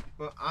 yeah.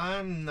 Well,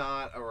 I'm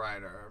not a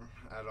writer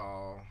at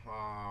all.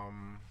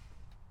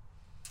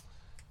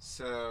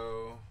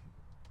 So,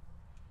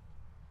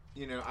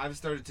 you know, I've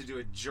started to do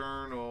a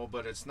journal,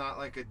 but it's not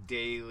like a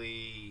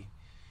daily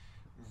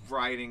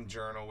writing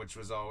journal, which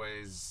was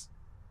always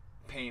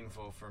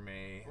painful for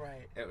me.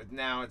 Right.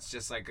 Now it's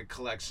just like a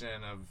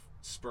collection of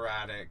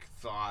sporadic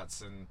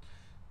thoughts and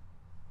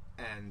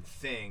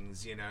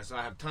things, you know. So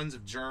I have tons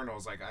of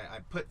journals. Like,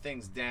 I put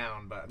things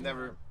down, but I've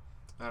never,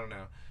 I don't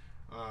know.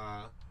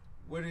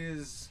 What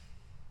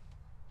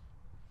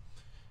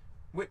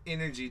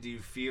energy do you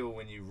feel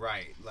when you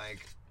write?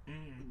 Like,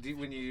 do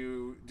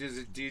you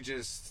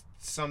just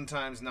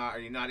sometimes not? Are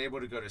you not able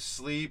to go to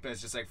sleep, and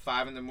it's just like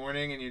 5 a.m,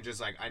 and you're just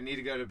like, I need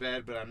to go to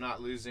bed, but I'm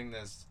not losing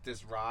this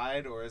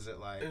ride? Or is it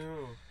like?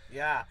 Ooh,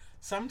 yeah.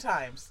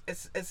 Sometimes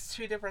it's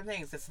 2 different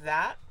things. It's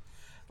that,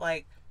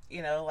 like,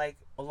 you know, like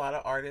a lot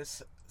of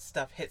artists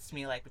stuff hits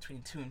me like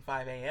between 2 and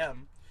 5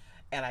 a.m.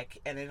 and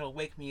it'll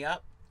wake me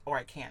up. Or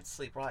I can't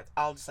sleep, or like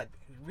I'll just like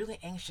be really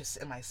anxious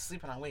in my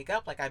sleep, and I wake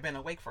up like I've been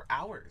awake for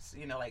hours,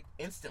 you know, like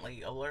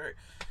instantly alert,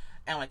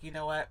 and like, you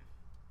know what,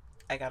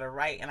 I gotta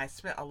write. And I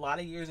spent a lot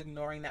of years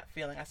ignoring that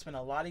feeling. I spent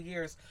a lot of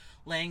years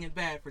laying in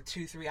bed for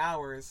 2-3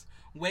 hours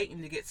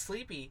waiting to get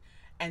sleepy,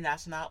 and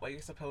that's not what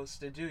you're supposed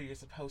to do. You're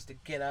supposed to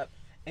get up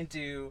and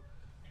do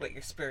what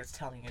your spirit's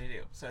telling you to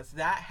do. So it's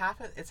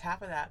half of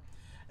that,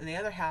 and the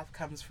other half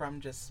comes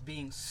from just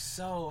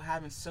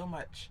having so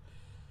much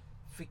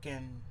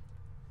freaking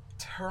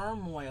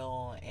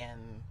turmoil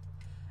and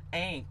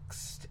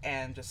angst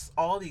and just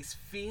all these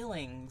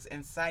feelings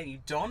inside. You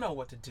don't know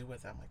what to do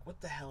with them. Like,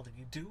 what the hell did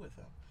you do with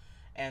them?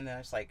 And then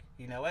it's like,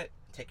 you know what?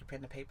 Take your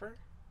pen and paper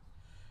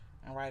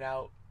and write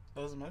out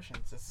those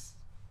emotions. That's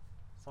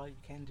all you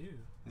can do.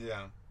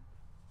 Yeah.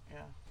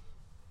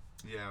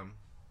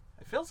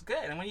 It feels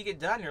good, and when you get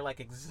done, you're like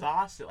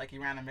exhausted, like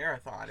you ran a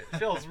marathon. It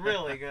feels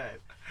really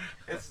good.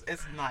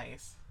 It's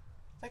nice.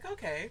 It's like,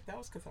 okay, that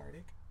was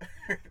cathartic.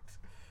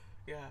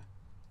 Yeah.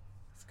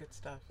 Good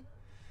stuff.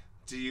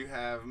 Do you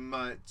have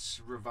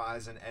much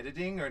revise and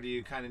editing, or do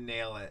you kind of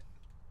nail it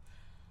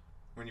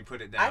when you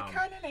put it down? I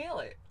kind of nail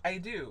it. I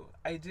do.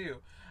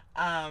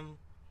 I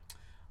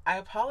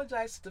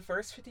apologize to the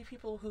first 50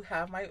 people who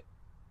have my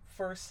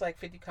first like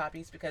 50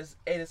 copies, because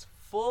it is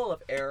full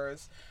of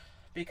errors,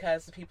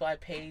 because the people I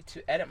paid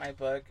to edit my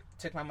book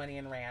took my money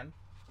and ran.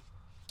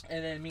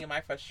 And then me and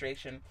my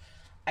frustration,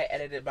 I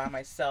edited by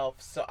myself,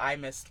 so I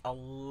missed a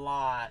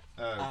lot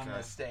of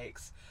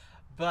mistakes.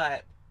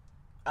 But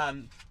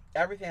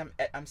everything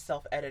I'm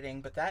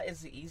self-editing, but that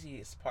is the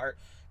easiest part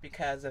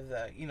because of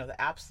the the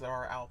apps that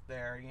are out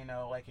there.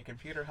 Like your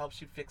computer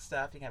helps you fix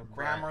stuff. You can have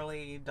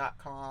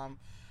Grammarly.com,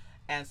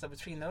 and so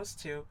between those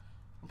two,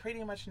 I'm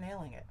pretty much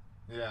nailing it.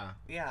 Yeah.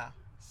 Yeah.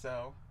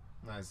 So.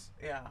 Nice.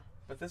 Yeah,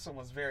 but this one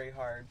was very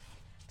hard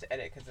to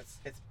edit because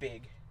it's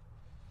big.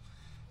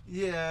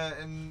 Yeah,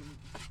 and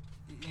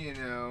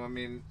I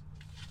mean,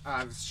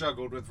 I've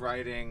struggled with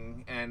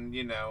writing, and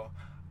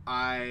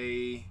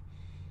I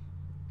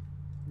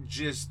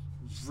just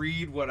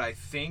read what I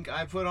think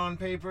I put on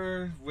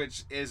paper,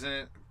 which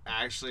isn't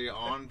actually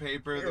on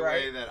paper the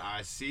way that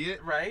I see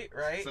it. Right.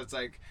 So it's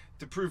like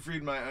to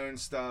proofread my own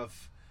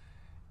stuff.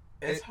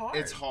 It's hard.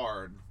 It's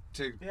hard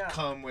to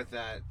come with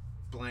that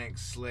blank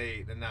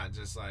slate and not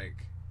just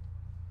like,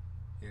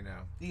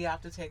 You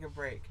have to take a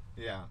break.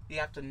 Yeah. You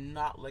have to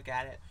not look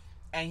at it,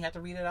 and you have to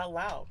read it out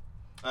loud.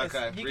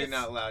 Okay, reading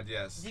out loud,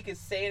 yes. You can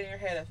say it in your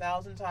head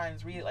 1,000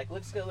 times, read it like,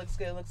 looks good, looks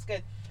good, looks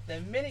good. The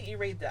minute you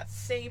read that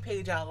same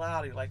page out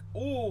loud, you're like,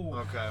 ooh.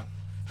 Okay.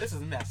 This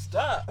is messed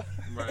up.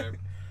 Right.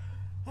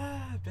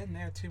 I've been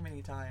there too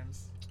many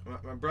times.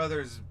 My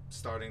brother's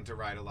starting to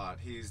write a lot.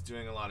 He's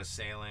doing a lot of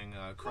sailing,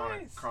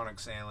 chronic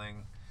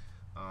sailing.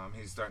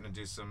 He's starting to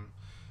do some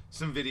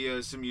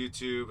videos, some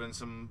YouTube, and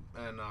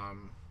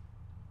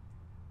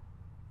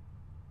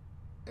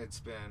it's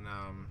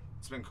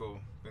been cool.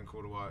 Been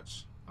cool to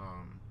watch.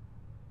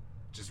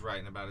 Just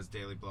writing about his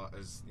daily blog,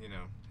 his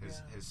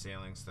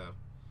sailing stuff.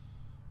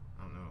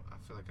 I don't know. I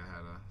feel like I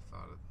had a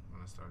thought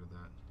when I started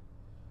that.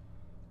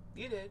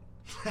 You did.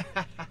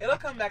 It'll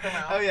come back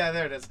around. Oh yeah,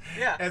 there it is.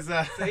 Yeah.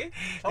 See?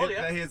 Told you.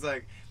 He's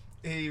like,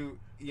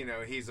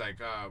 he's like,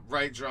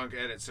 write drunk,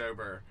 edit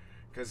sober,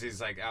 because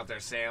he's like out there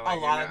sailing.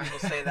 A lot of people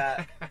say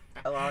that.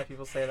 A lot of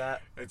people say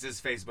that. It's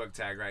his Facebook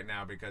tag right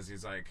now because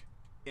he's like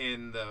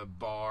in the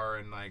bar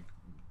and like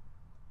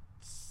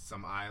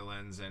some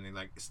islands, and he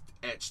like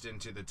etched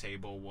into the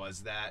table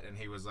was that, and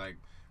he was like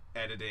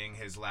editing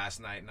his last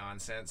night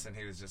nonsense, and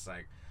he was just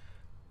like,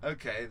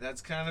 okay,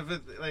 that's kind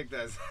of like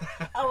this.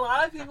 A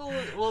lot of people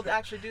will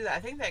actually do that. I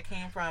think that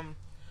came from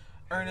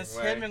Ernest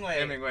Hemingway.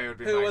 Hemingway would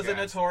be who was a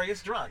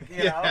notorious drunk.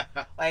 You know,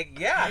 like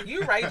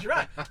you write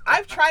drunk.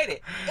 I've tried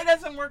it. It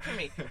doesn't work for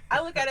me.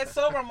 I look at it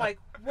sober. I'm like,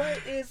 what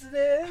is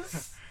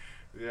this?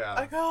 Yeah.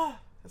 Like, oh,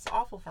 it's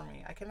awful for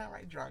me. I cannot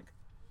write drunk.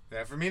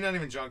 Yeah, for me, not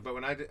even drunk, but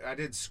when I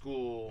did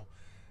school,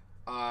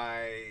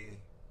 I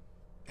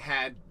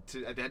had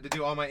to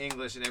do all my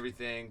English and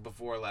everything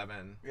before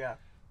 11. Yeah.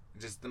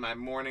 Just my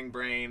morning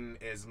brain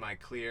is my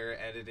clear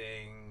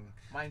editing,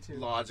 mine too,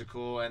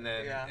 logical, and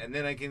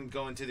then I can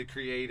go into the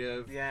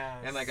creative. Yeah.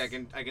 And like I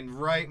can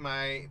write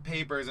my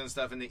papers and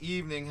stuff in the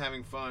evening,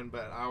 having fun,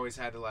 but I always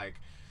had to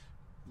like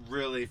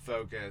really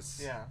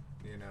focus. Yeah.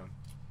 You know.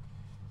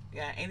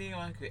 Yeah,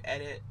 anyone could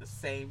edit the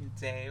same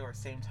day or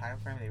same time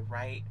frame they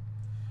write.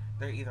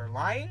 They're either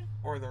lying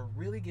or they're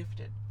really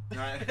gifted.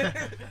 Right.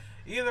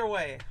 Either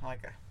way,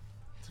 like,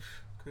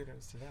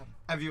 kudos to them.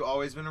 Have you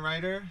always been a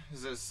writer?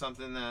 Is this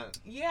something that...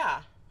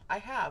 Yeah, I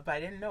have, but I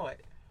didn't know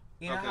it.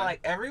 You know how, like,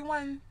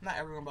 everyone, not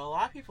everyone, but a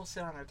lot of people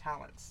sit on their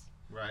talents.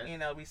 Right. You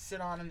know, we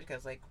sit on them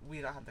because, like, we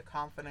don't have the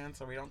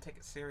confidence or we don't take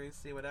it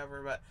seriously,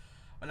 whatever. But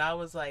when I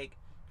was, like,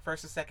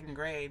 first or second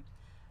grade,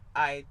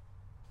 I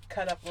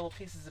cut up little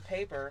pieces of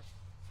paper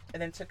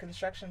and then took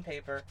construction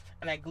paper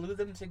and I glued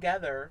them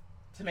together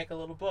to make a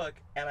little book,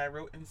 and I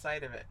wrote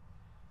inside of it.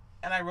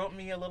 And I wrote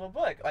me a little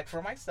book, like,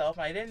 for myself,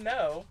 and I didn't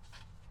know.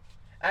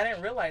 I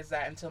didn't realize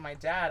that until my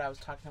dad, I was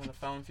talking to him on the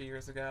phone a few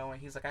years ago,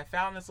 and he's like, I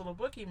found this little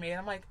book he made.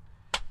 I'm like,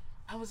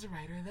 I was a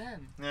writer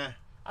then. Yeah.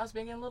 I was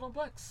making little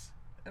books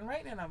and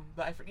writing in them.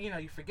 But,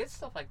 you forget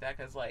stuff like that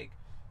because, like,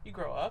 you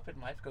grow up and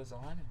life goes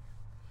on. And,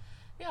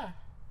 yeah.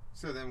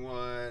 So then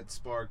what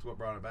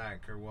brought it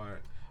back, or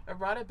what? I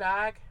brought it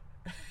back.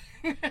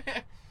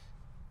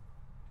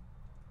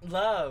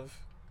 Love.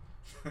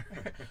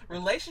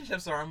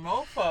 Relationships are a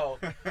mofo.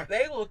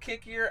 They will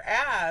kick your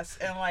ass,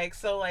 and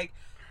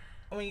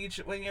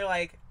when you're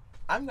like,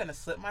 I'm gonna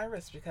slip my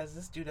wrist because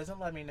this dude doesn't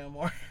love me no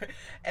more,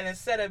 and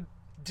instead of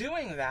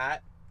doing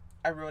that,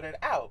 I wrote it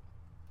out,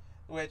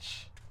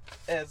 which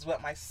is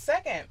what my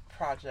second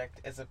project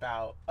is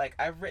about. Like,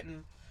 I've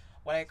written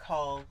what I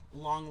call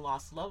long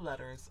lost love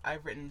letters.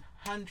 I've written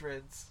not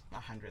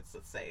hundreds,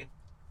 let's say,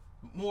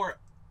 more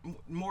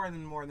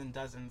than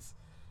dozens.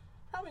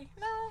 Probably,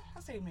 no,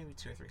 I'll say maybe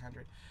 200 or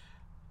 300.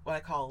 What I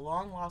call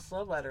long lost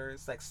love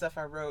letters, like stuff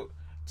I wrote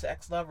to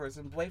ex-lovers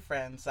and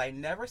boyfriends I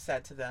never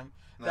said to them,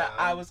 that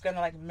I was gonna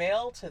like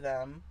mail to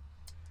them,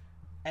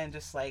 and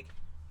just like,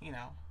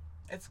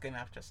 it's good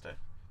enough just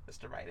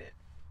to write it,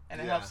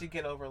 and it helps you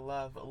get over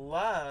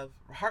love.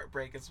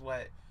 Heartbreak is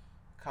what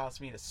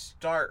caused me to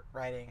start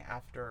writing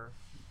after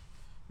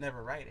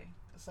never writing.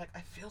 It's like,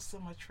 I feel so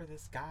much for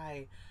this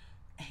guy,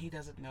 and he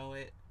doesn't know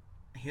it.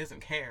 He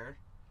doesn't care.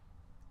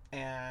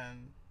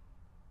 And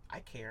I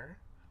care.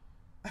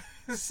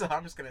 So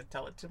I'm just going to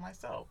tell it to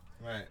myself.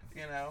 Right.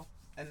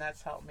 And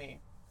that's helped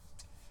me.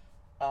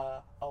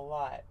 a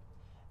lot.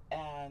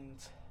 And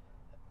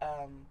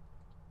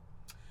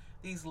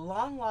these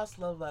long lost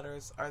love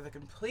letters are the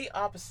complete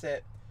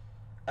opposite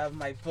of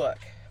my book.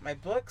 My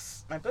book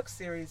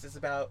series is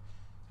about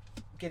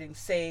getting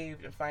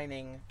saved and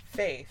finding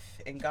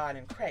faith in God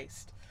and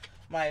Christ.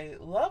 My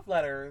love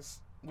letters,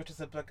 which is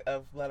a book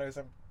of letters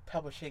I'm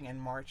publishing in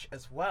March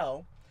as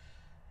well,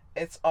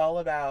 it's all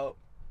about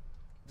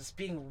just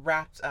being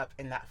wrapped up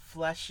in that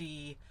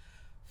fleshy,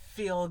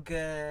 feel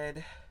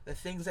good, the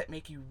things that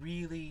make you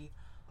really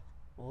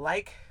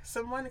like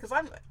someone. Because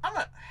I'm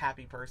a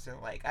happy person.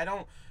 Like, I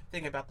don't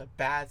think about the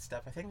bad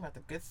stuff. I think about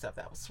the good stuff.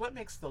 That's what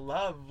makes the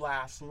love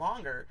last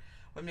longer.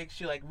 What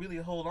makes you like really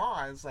hold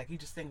on is like you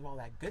just think of all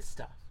that good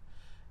stuff,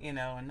 and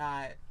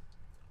not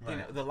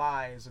the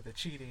lies or the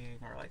cheating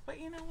or like, but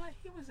you know what,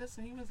 he was this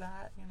and he was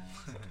that,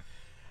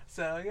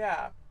 So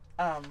yeah,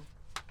 can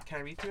I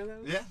read through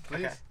those? Yeah,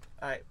 please. Okay,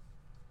 all right.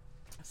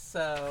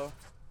 So,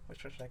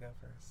 which one should I go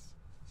first?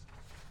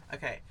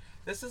 Okay,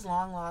 this is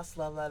long lost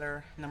love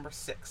letter number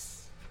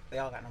 6. They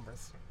all got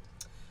numbers.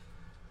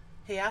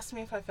 He asked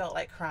me if I felt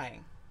like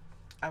crying.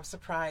 I was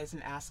surprised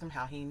and asked him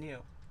how he knew.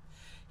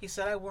 He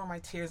said I wore my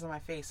tears on my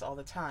face all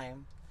the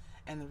time,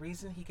 and the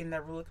reason he could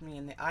never look me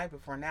in the eye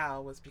before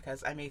now was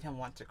because I made him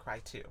want to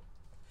cry too.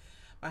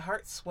 My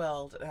heart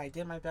swelled, and I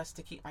did my best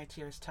to keep my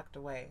tears tucked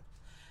away.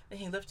 Then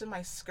he lifted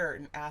my skirt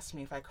and asked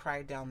me if I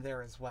cried down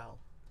there as well.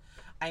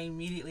 I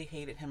immediately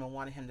hated him and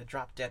wanted him to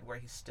drop dead where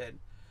he stood.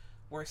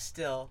 Worse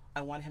still, I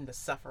wanted him to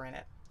suffer in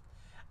it.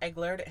 I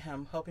glared at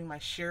him, hoping my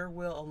sheer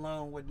will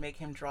alone would make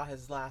him draw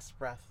his last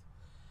breath.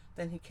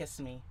 Then he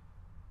kissed me,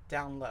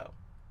 down low,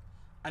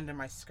 under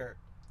my skirt.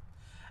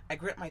 I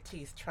grit my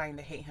teeth, trying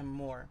to hate him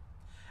more.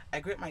 I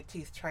grit my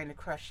teeth, trying to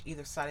crush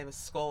either side of his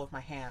skull with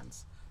my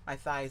hands, my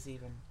thighs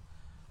even.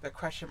 But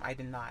crush him I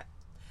did not.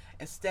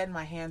 Instead,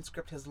 my hands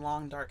gripped his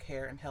long dark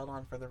hair and held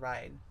on for the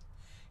ride.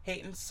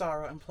 Hate and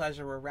sorrow and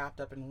pleasure were wrapped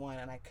up in one,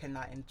 and I could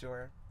not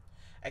endure.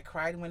 I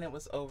cried when it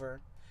was over,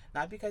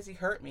 not because he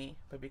hurt me,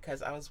 but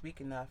because I was weak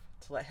enough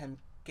to let him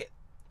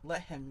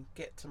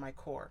get to my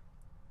core,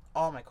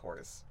 all my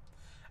cores.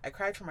 I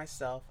cried for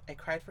myself. I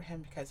cried for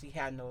him because he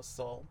had no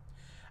soul.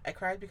 I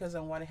cried because I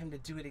wanted him to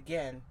do it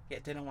again,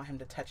 yet didn't want him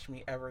to touch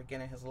me ever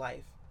again in his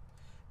life.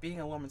 Being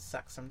a woman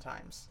sucks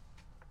sometimes.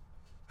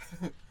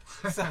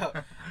 So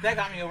that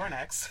got me over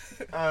next.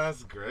 Oh,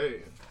 that's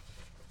great.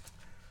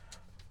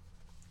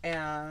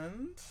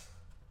 And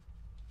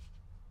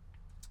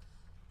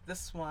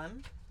this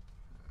one,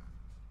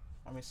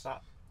 let me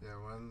stop. Yeah,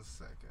 1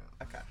 second.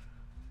 Okay.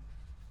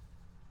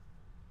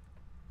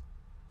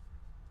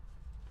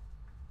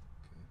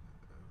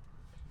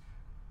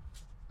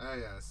 Oh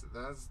yeah, so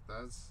that's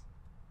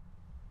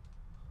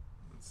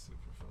super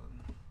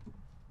fun.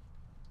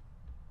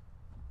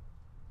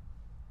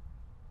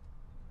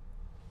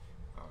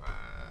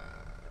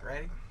 Alright.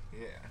 Ready?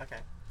 Yeah. Okay.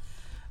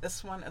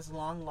 This one is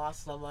long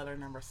lost love letter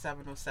number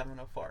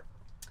 70704.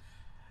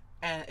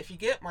 And if you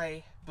get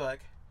my book,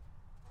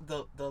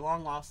 the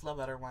long lost love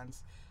letter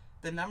ones,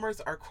 the numbers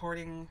are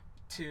according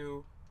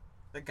to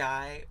the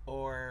guy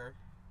or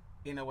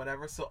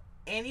whatever. So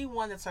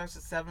anyone that starts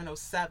at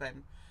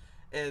 707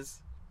 is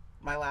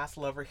my last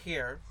lover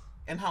here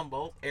in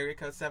Humboldt, area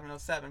code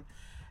 707.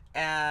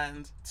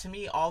 And to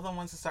me, all the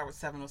ones that start with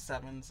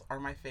 707s are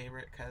my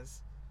favorite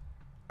because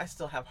I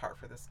still have heart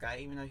for this guy,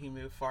 even though he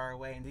moved far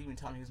away and didn't even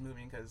tell me he was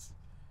moving, because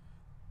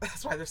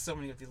that's why there's so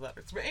many of these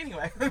letters. But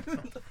anyway.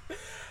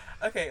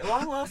 Okay,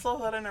 long lost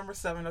love letter number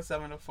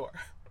 70704.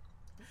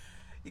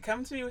 You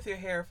come to me with your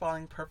hair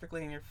falling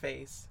perfectly in your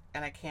face,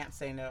 and I can't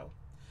say no.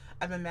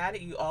 I've been mad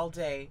at you all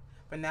day,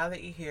 but now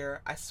that you're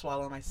here, I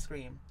swallow my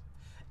scream.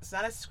 It's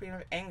not a scream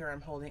of anger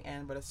I'm holding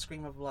in, but a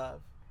scream of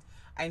love.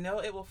 I know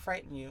it will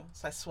frighten you,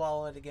 so I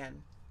swallow it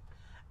again.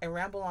 I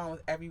ramble on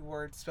with every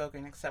word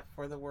spoken except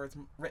for the words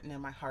written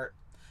in my heart.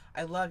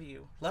 I love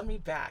you. Love me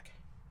back.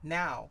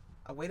 Now.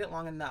 I waited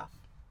long enough.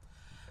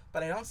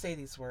 But I don't say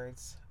these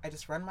words. I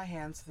just run my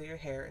hands through your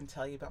hair and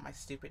tell you about my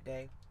stupid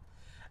day.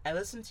 I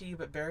listen to you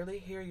but barely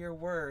hear your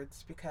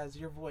words because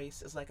your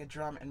voice is like a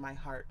drum in my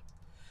heart.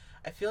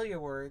 I feel your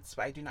words,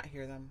 but I do not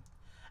hear them.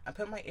 I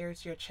put my ear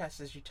to your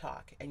chest as you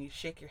talk, and you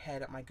shake your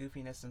head at my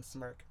goofiness and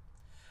smirk.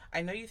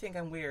 I know you think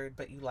I'm weird,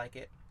 but you like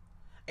it.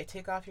 I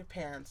take off your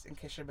pants and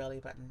kiss your belly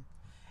button,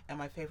 and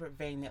my favorite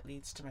vein that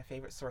leads to my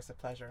favorite source of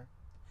pleasure.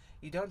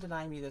 You don't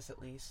deny me this,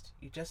 at least.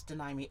 You just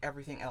deny me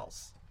everything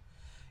else.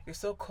 You're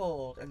so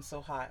cold and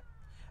so hot.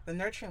 The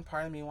nurturing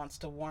part of me wants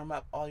to warm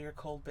up all your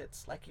cold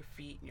bits, like your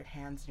feet, your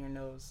hands, and your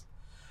nose.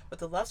 But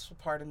the lustful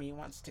part of me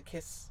wants to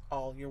kiss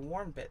all your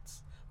warm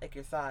bits, like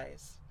your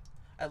thighs.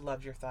 I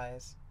love your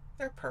thighs.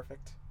 They're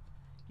perfect.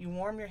 You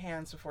warm your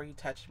hands before you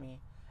touch me,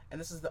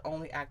 and this is the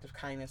only act of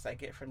kindness I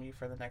get from you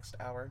for the next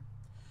hour.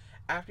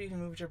 After you've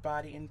moved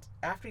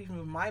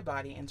my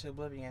body into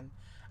oblivion,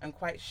 I'm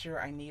quite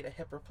sure I need a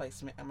hip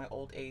replacement in my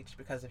old age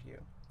because of you.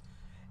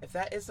 If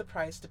that is the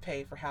price to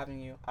pay for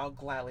having you, I'll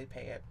gladly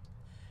pay it.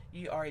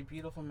 You are a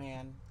beautiful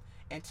man,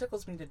 and it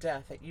tickles me to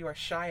death that you are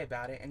shy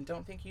about it and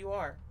don't think you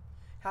are.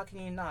 How can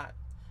you not?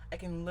 I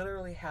can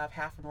literally have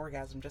half an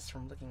orgasm just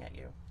from looking at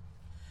you.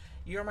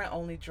 You're my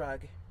only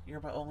drug.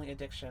 You're my only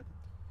addiction.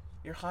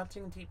 Your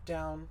haunting deep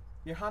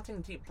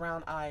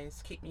brown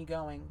eyes keep me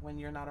going when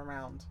you're not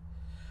around.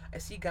 I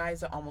see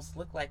guys that almost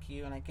look like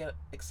you and I get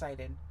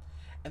excited.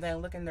 And then I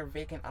look in their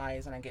vacant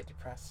eyes and I get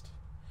depressed.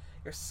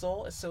 Your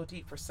soul is so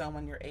deep for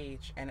someone your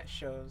age, and it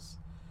shows.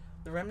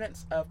 The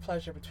remnants of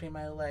pleasure between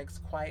my legs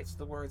quiets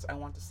the words I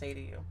want to say to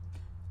you.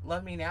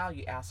 Love me now,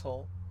 you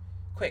asshole.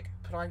 Quick,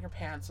 put on your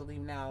pants and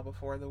leave now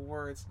before the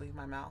words leave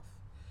my mouth.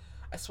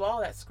 I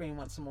swallow that scream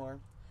once more,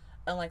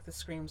 unlike the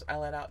screams I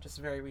let out just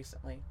very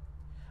recently.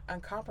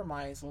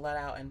 Uncompromised and let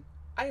out and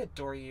I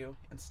adore you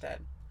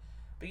instead.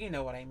 But you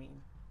know what I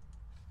mean.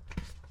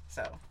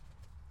 So,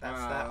 that's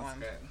that one.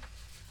 Good.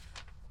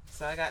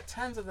 So I got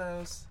tons of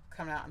those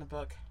coming out in a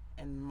book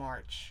in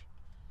March.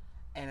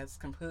 And it's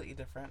completely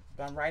different.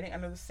 But I'm writing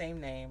under the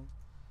same name.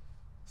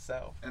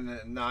 So. And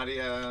then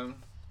Nadia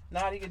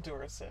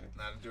Duerson.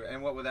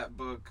 And what would that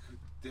book,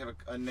 do you have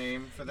a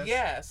name for this?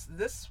 Yes.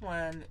 This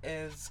one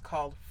is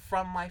called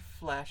From My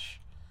Flesh,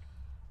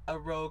 a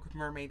Rogue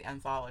Mermaid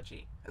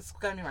Anthology. It's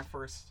going to be my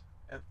first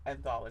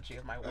anthology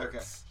of my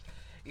works.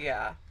 Okay.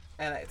 Yeah.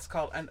 And it's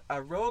called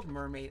a Rogue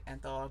Mermaid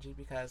Anthology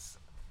because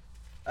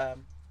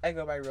I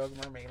go by Rogue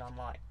Mermaid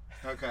online.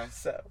 Okay.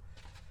 So,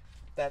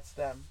 that's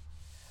them.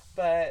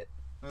 But...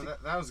 Well,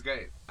 that was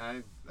great.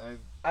 I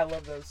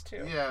love those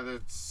too. Yeah,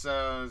 that's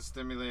so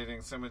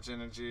stimulating. So much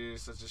energy,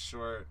 so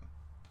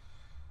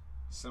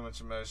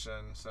much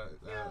emotion. So,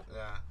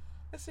 yeah.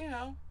 It's,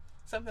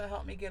 something to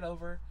help me get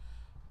over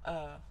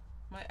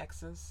my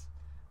exes.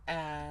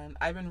 And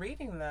I've been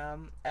reading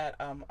them at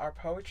our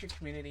poetry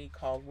community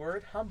called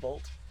Word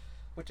Humboldt,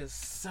 which is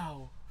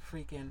so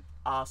freaking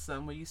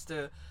awesome. We used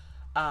to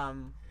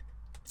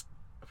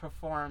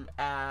perform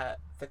at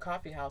the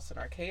coffee house in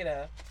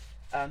Arcata,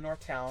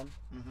 Northtown.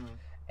 Mm-hmm.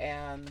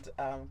 And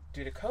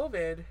due to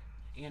COVID,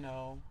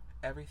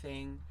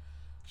 everything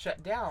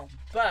shut down.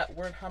 But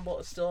Word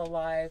Humboldt is still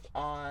alive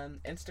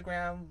on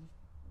Instagram.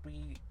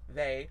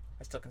 I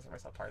still consider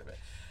myself part of it.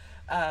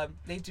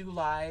 They do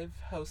live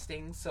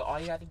hosting, so all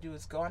you have to do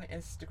is go on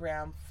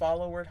Instagram,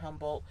 follow Word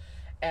Humboldt,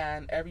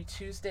 and every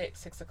Tuesday at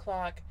 6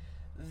 o'clock,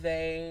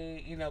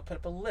 they, put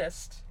up a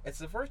list.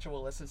 It's a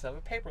virtual list instead of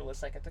a paper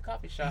list like at the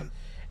coffee shop,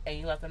 and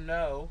you let them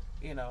know,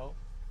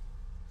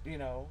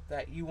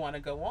 that you want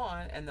to go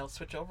on, and they'll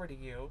switch over to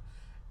you,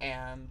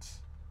 and,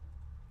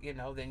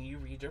 then you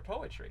read their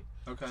poetry.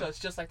 Okay. So it's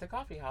just like the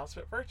coffee house,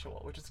 but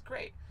virtual, which is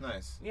great.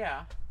 Nice.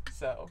 Yeah.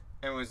 So.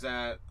 And was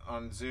that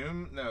on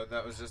Zoom? No,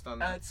 that was just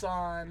on. It's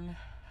on.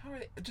 How are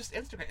they? Just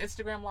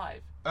Instagram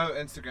Live. Oh,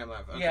 Instagram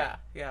Live. Okay.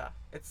 Yeah.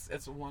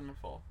 It's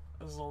wonderful.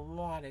 There's a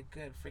lot of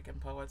good freaking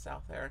poets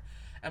out there,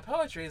 and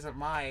poetry isn't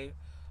my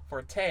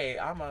forte.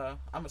 I'm a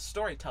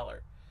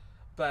storyteller,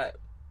 but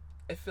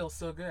it feels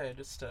so good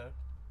just to,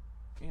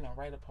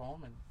 write a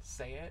poem and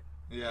say it.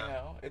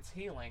 Yeah. It's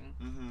healing.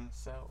 Mm-hmm.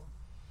 So.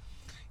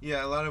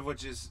 Yeah, a lot of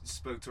what you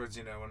spoke towards,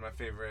 one of my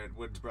favorite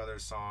Woods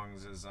Brothers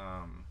songs is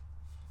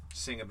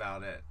Sing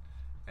About It.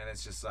 And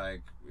it's just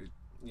like,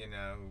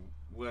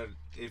 what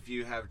if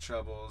you have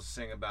troubles,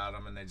 sing about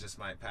them and they just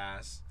might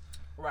pass.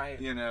 Right.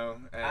 And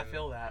I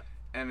feel that.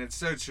 And it's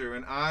so true.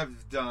 And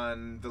I've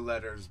done the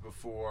letters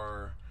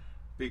before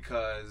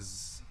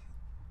because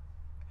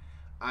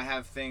I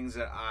have things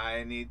that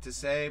I need to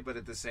say, but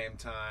at the same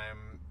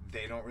time,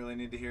 they don't really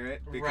need to hear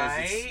it because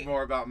it's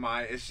more about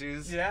my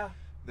issues. Yeah.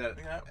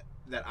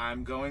 That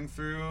I'm going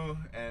through,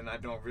 and I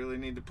don't really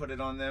need to put it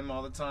on them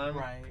all the time.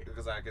 Right.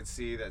 Because I could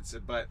see that's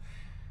it. But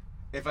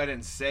if I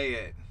didn't say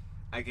it,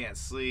 I can't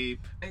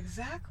sleep.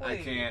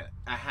 Exactly.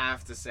 I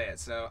have to say it.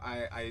 So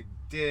I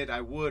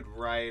would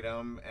write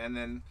them, and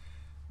then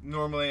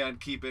normally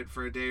I'd keep it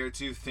for a day or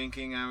two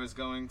thinking I was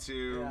going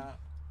to. Yeah.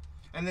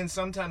 And then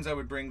sometimes I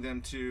would bring them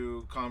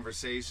to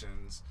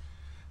conversations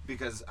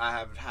because I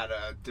have had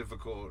a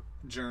difficult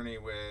journey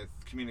with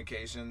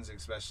communications,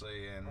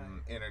 especially in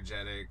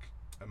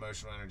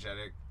emotional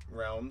energetic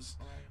realms.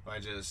 Right. Where I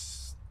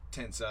just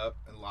tense up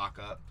and lock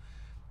up.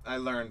 I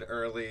learned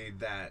early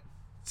that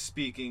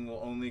speaking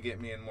will only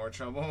get me in more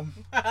trouble.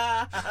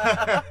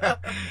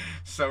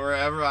 So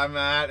wherever I'm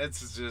at,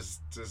 it's just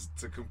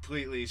to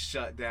completely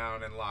shut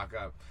down and lock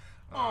up.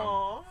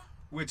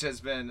 Which has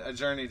been a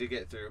journey to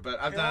get through. But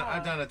I've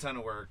done a ton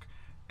of work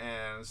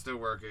and still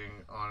working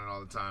on it all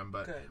the time.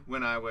 But Good.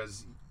 When I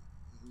was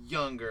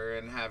younger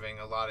and having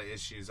a lot of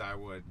issues, I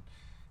would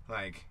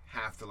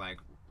have to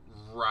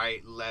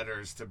write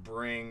letters to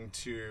bring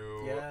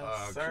to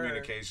a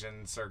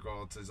communication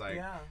circle to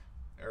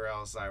or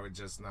else I would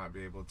just not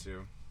be able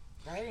to.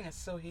 Writing is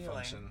so healing.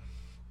 Function.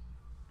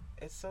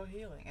 It's so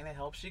healing, and it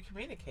helps you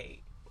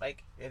communicate.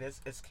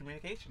 It's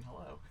communication.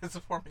 Hello, it's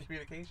a form of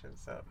communication.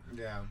 So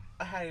yeah,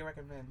 I highly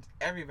recommend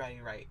everybody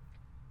write.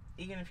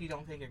 Even if you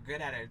don't think you're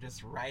good at it,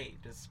 just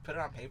write. Just put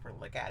it on paper,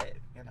 look at it.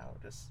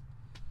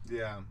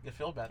 You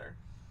feel better.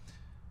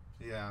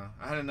 Yeah,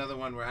 I had another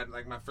one where I had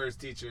my first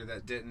teacher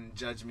that didn't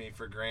judge me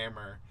for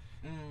grammar.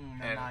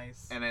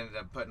 Nice. And ended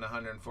up putting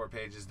 104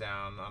 pages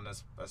down on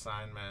this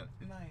assignment.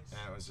 Nice.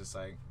 And it was just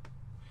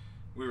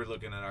we were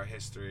looking at our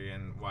history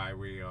and why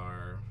we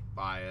are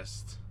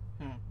biased,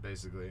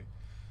 basically.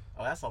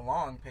 Oh, that's a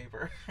long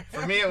paper.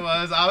 For me, it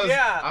was.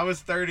 I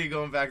was 30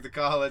 going back to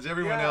college.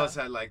 Everyone else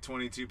had like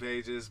 22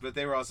 pages, but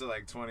they were also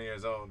like 20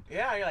 years old.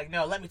 Yeah, you're like,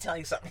 no, let me tell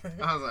you something.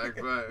 I was like,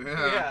 but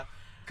yeah.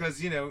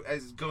 Because,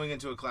 as going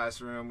into a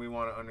classroom, we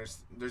want to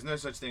understand. There's no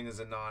such thing as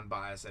a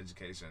non-biased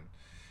education.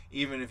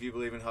 Even if you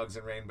believe in hugs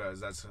and rainbows,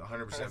 that's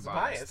 100%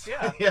 biased.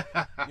 Yeah. Yeah.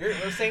 You're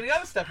saying the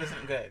other stuff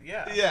isn't good.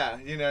 Yeah.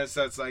 Yeah,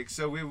 so it's like,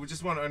 so we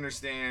just want to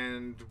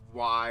understand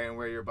why and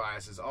where your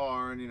biases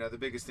are. And, the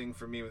biggest thing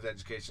for me with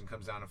education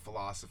comes down to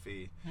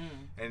philosophy.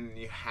 And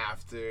you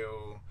have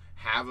to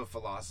have a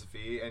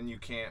philosophy, and you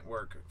can't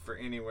work for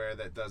anywhere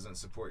that doesn't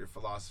support your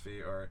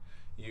philosophy. Or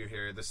you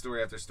hear the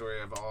story after story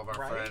of all of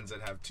our friends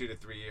that have 2 to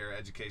 3 year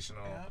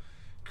educational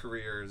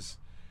careers.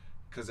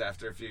 Because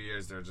after a few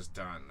years, they're just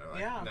done. They're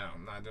like, no,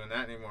 I'm not doing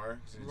that anymore.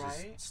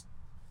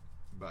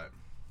 But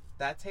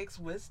that takes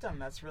wisdom.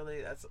 That's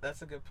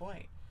a good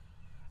point.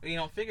 You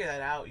don't figure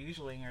that out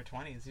usually in your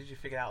 20s. You usually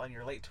figure it out in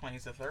your late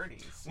 20s to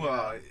 30s.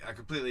 Well, I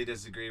completely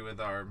disagree with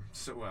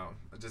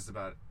just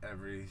about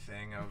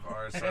everything of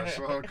our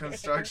social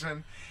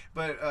construction.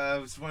 But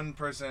it was one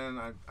person,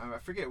 I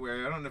forget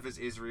where, I don't know if it's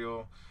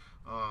Israel,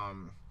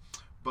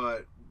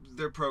 but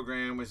their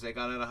program was they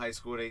got out of high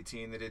school at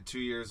 18. They did 2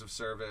 years of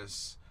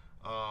service.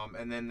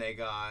 And then they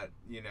got,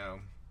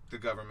 the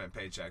government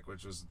paycheck,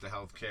 which was the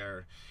health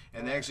care.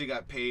 And they actually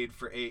got paid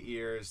for 8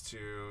 years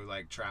to,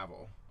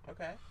 travel.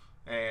 Okay.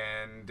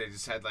 And they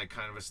just had,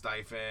 kind of a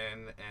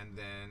stipend. And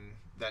then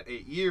that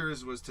 8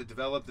 years was to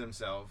develop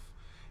themselves.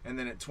 And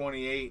then at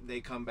 28, they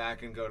come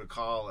back and go to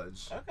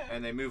college. Okay.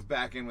 And they move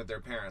back in with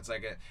their parents.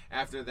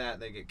 After that,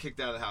 they get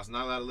kicked out of the house.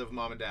 Not allowed to live with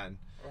mom and dad.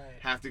 Right.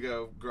 Have to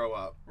go grow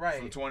up. Right.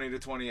 From 20 to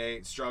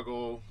 28,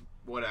 struggle,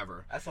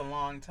 whatever. That's a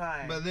long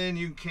time. But then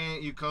you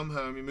come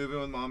home, you move in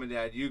with mom and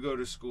dad, you go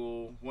to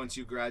school. Once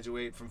you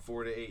graduate from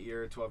 4 to 8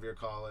 year, 12-year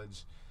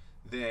college,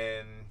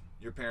 then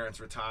your parents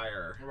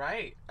retire.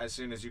 Right. As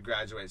soon as you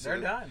graduate. So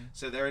they're done.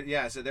 So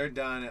they're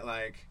done at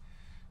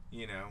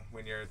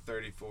when you're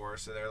 34,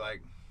 so they're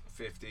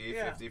 50,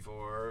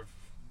 54,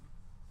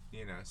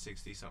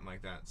 60, something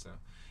like that. So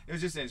it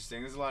was just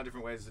interesting. There's a lot of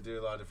different ways to do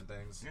a lot of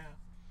different things. Yeah.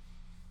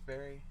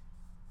 Very.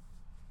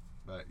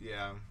 But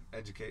yeah,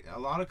 educate a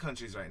lot of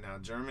countries right now.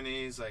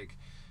 Germany's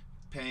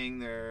paying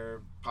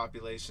their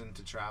population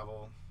to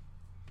travel.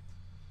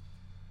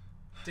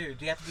 Dude,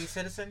 do you have to be a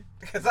citizen?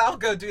 Because I'll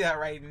go do that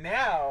right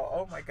now.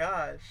 Oh my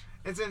gosh.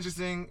 It's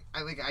interesting.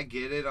 I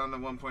get it on the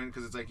one point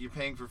because it's you're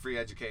paying for free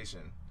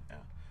education. Yeah.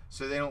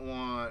 So they don't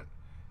want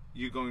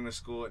you going to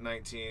school at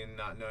 19,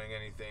 not knowing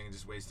anything,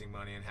 just wasting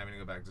money and having to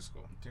go back to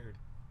school. Dude.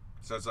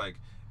 So it's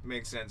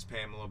makes sense.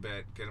 Pay them a little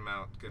bit, get them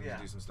out, get them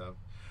to do some stuff.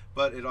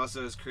 But it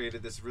also has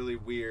created this really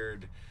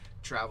weird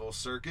travel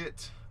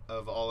circuit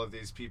of all of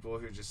these people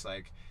who just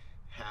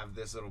have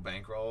this little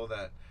bankroll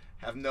that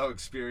have no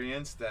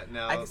experience that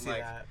now I can see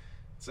that.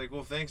 It's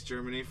well, thanks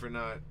Germany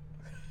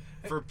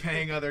for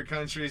paying other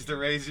countries to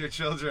raise your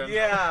children.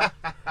 Yeah.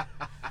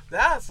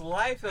 That's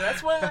life.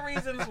 That's one of the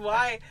reasons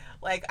why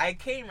I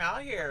came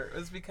out here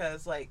was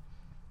because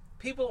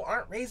people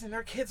aren't raising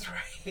their kids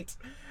right.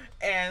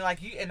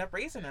 And you end up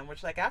raising them,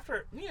 which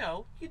after,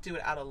 you do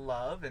it out of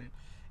love and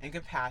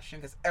compassion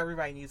because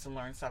everybody needs to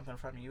learn something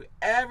from you.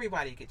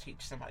 Everybody could teach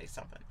somebody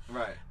something.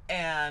 Right.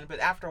 But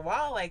after a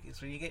while,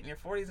 it's when you get in your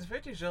 40s and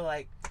 50s,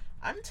 you're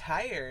I'm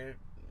tired.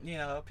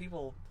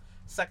 People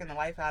sucking the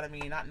life out of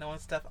me, not knowing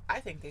stuff I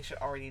think they should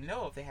already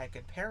know if they had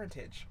good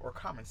parentage or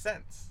common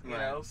sense. You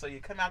know? So you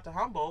come out to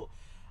Humboldt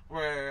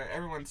where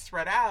everyone's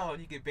spread out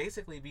and you could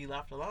basically be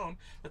left alone.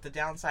 But the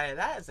downside of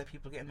that is that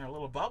people get in their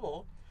little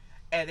bubble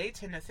and they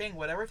tend to think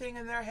whatever thing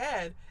in their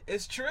head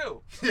is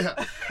true.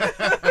 Yeah.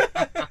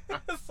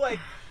 It's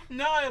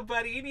no,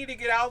 buddy, you need to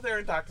get out there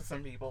and talk to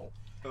some people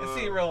and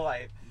see real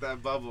life.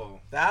 That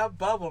bubble. That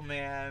bubble,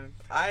 man.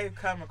 I've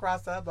come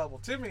across that bubble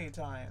too many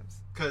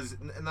times. Because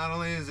not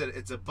only is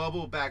it's a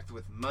bubble backed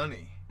with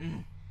money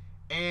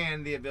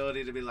and the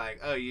ability to be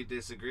oh, you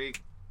disagree?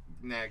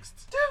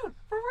 Next. Dude,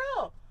 for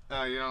real.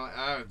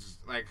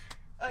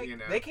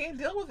 They can't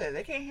deal with it.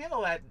 They can't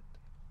handle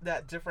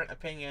that different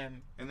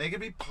opinion. And they could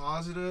be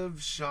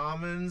positive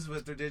shamans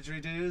with their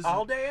didgeridoos.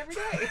 All day, every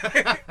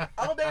day.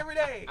 All day, every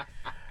day.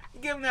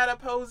 Give them that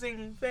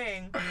opposing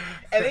thing.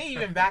 And they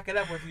even back it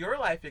up with your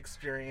life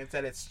experience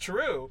that it's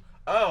true.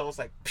 Oh, it's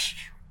psh,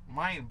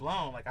 mind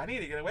blown. I need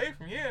to get away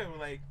from you.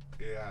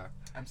 Yeah.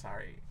 I'm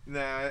sorry.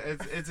 Nah,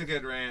 it's a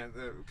good rant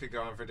that could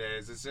go on for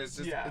days. It's just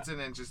it's an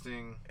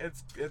interesting.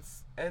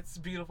 It's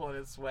beautiful in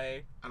its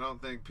way. I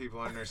don't think people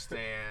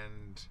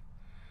understand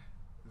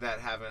that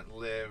haven't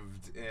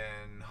lived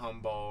in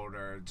Humboldt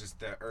or just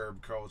the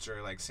herb culture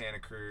Santa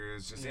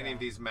Cruz, just any of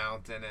these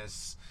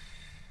mountainous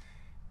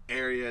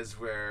areas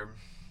where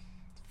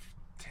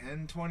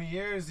 10, 20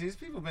 years, these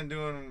people have been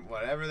doing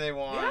whatever they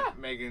want,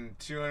 making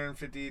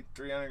 250,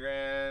 300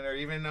 grand, or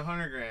even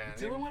 100 grand.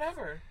 Doing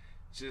whatever.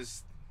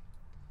 Just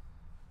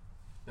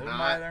living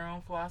by their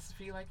own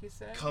philosophy, like you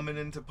said. Coming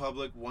into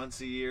public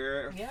once a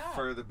year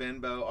for the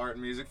Benbow Art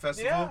and Music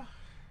Festival. Yeah.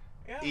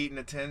 eating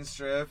a 10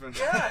 strip. And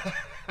yeah,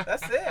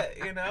 that's it,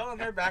 you know, and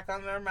they're back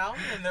on their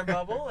mountain and their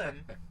bubble,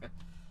 and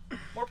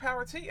more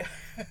power to you.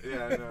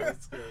 Yeah, I know,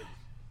 it's good.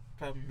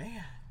 But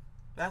man,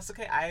 that's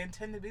okay. I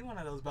intend to be one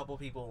of those bubble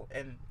people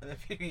in a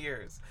few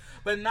years,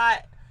 but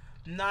not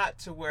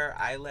to where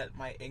I let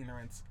my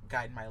ignorance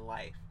guide my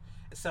life.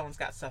 If someone's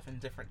got something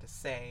different to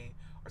say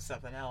or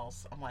something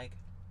else, I'm like,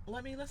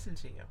 let me listen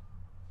to you.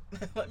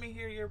 Let me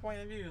hear your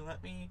point of view.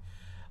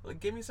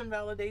 Give me some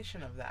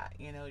validation of that.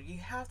 You know, you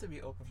have to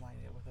be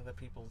open-minded with other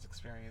people's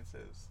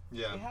experiences.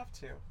 Yeah. You have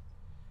to.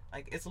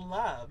 Like, it's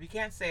love. You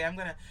can't say, I'm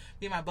going to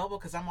be in my bubble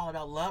because I'm all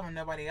about love and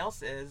nobody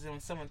else is. And when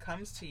someone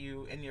comes to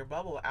you in your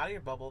bubble, out of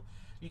your bubble,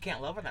 you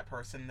can't love on that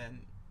person, then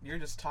you're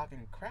just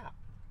talking crap.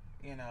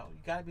 You know, you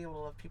got to be able to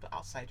love people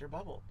outside your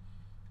bubble.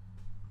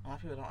 A lot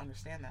of people don't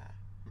understand that.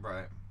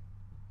 Right.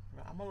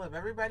 But I'm going to love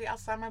everybody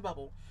outside my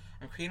bubble.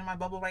 I'm creating my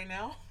bubble right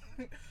now.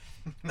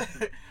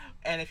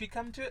 And if you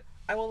come to it,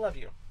 I will love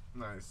you.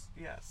 Nice.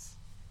 Yes.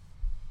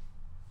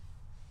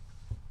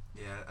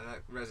 Yeah, and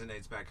that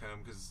resonates back home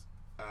because,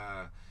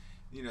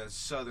 you know,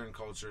 Southern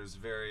culture is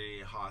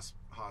very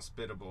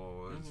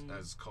hospitable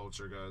as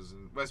culture goes.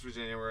 In West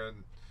Virginia,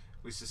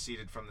 we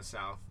seceded from the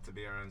South to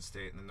be our own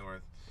state in the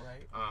North.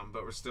 Right.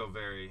 But we're still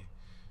very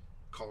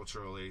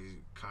culturally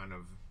kind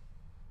of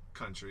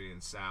country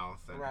and South.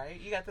 And right.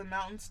 You got the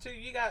mountains, too.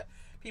 You got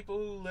people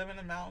who live in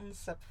the mountains,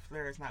 except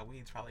there's not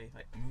weeds, probably,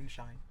 like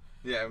moonshine.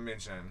 Yeah,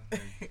 moonshine.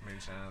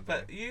 Moonshine out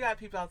there. But you got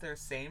people out there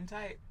same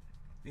type,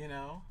 you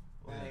know?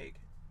 Like,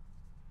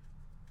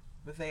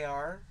 but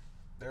they're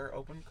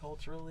open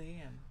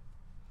culturally, and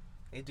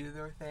they do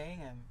their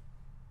thing, and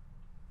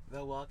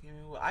they'll welcome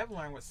you. I've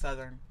learned with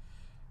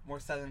more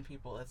Southern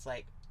people, it's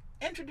like,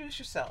 introduce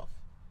yourself,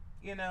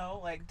 you know?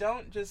 Like,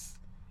 don't just,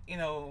 you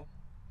know,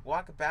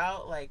 walk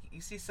about, like,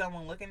 you see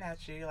someone looking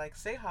at you, like,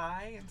 say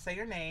hi and say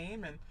your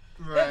name, and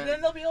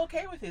then they'll be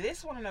okay with you. They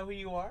just want to know who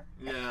you are.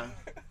 Yeah,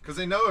 because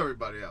they know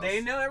everybody else. They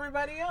know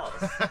everybody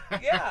else.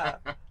 Yeah,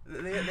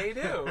 they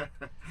do.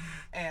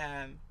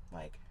 And,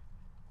 like,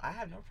 I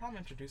have no problem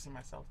introducing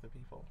myself to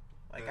people.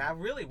 Like,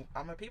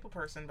 I'm a people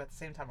person, but at the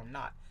same time, I'm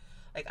not.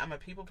 Like, I'm a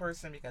people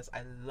person because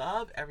I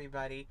love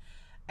everybody,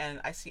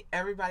 and I see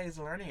everybody's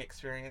learning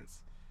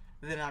experience.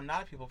 Then I'm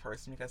not a people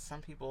person because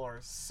some people are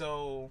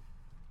so,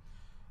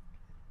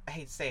 I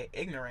hate to say it,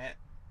 ignorant.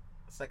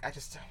 It's like, I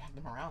just don't want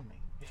them around me.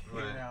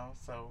 Right. You know?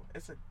 So,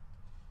 it's a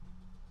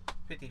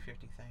 50-50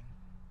 thing.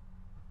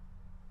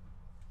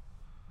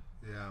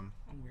 Yeah.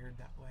 I'm weird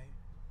that way.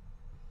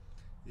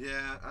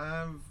 Yeah,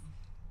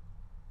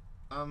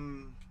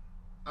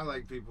 I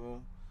like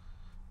people,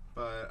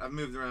 but I've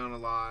moved around a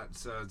lot,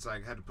 so it's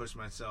like I had to push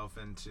myself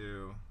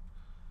into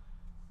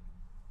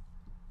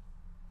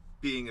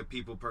being a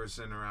people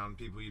person around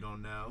people you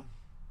don't know.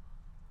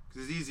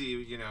 Because it's easy,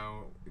 you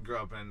know, I grew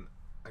up in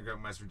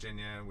West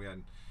Virginia. We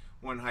had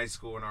one high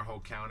school in our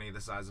whole county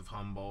the size of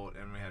Humboldt,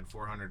 and we had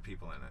 400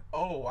 people in it.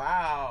 Oh,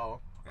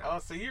 wow. Yeah. Oh,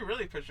 so you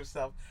really pushed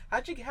yourself.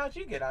 How'd you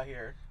get out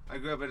here? I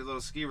grew up at a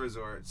little ski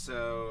resort,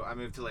 so I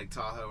moved to Lake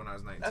Tahoe when I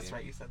was 19. That's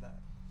right, you said that.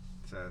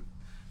 So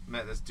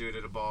met this dude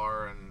at a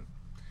bar, and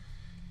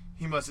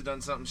he must have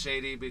done something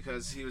shady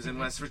because he was in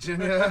West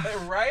Virginia.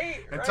 Right?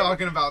 And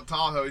talking about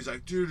Tahoe, he's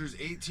like, dude, there's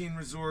 18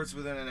 resorts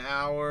within an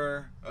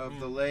hour of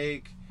the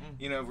lake,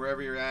 you know,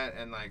 wherever you're at,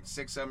 and like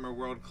 6 of them are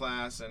world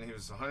class, and he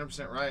was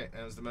 100% right,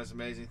 and it was the most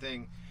amazing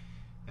thing.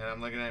 And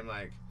I'm looking at him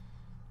like,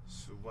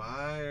 so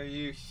why are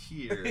you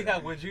here? Yeah,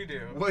 what'd you do?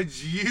 What'd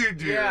you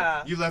do?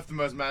 Yeah. You left the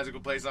most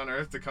magical place on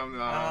earth to come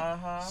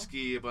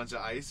ski a bunch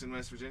of ice in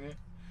West Virginia?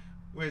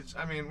 Which,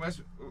 I mean,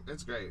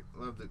 it's great.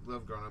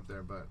 Love growing up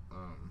there, but,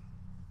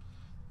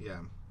 yeah.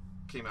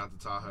 Came out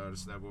to Tahoe to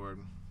snowboard.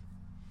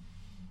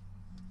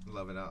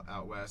 Love it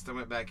out west. I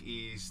went back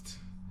east.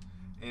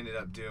 Ended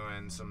up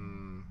doing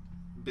some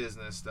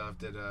business stuff.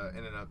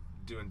 Ended up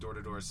doing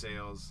door-to-door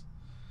sales.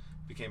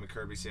 Became a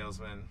Kirby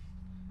salesman.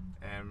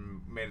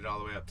 And made it all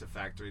the way up to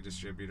factory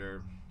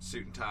distributor,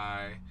 suit and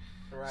tie,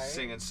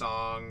 singing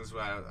songs.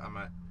 I'm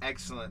an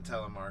excellent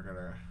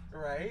telemarketer.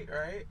 Right.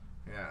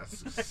 Yeah,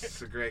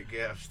 it's a great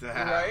gift to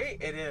have. Right?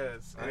 It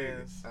is. I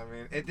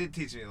mean, it did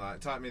teach me a lot.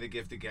 It taught me the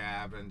gift of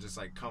gab and just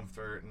like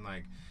comfort and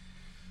like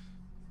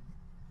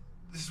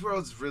this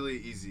world's really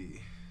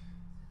easy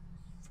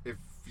if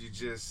we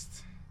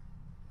just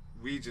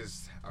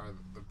are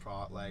the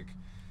like.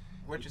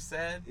 What you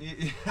said?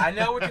 I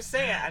know what you're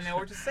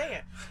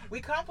saying.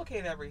 We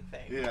complicate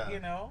everything. Yeah. You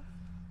know?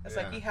 It's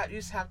like you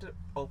just have to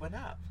open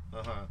up.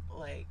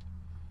 Like,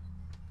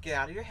 get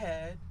out of your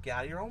head. Get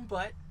out of your own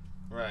butt.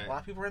 Right. A lot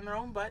of people are in their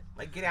own butt.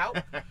 Like, get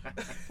out.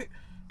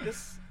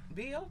 Just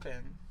be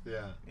open.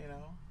 Yeah. You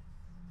know?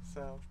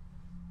 So.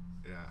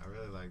 Yeah, I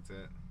really liked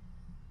it.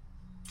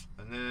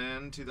 And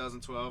then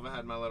 2012, I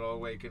had my little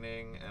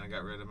awakening, and I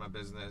got rid of my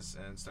business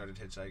and started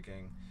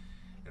hitchhiking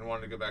and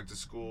wanted to go back to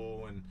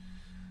school. And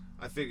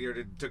I figured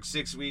it took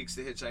 6 weeks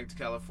to hitchhike to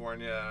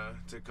California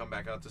to come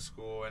back out to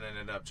school, and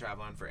ended up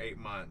traveling for 8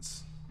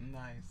 months.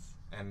 Nice.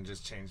 And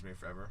just changed me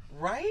forever.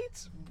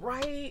 Right?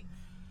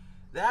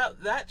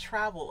 That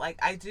travel, like,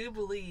 I do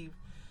believe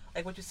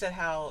like what you said,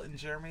 how in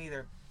Germany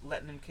they're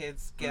letting them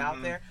kids get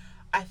out there.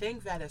 I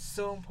think that is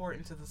so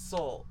important to the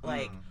soul.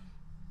 Like,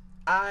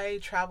 I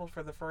traveled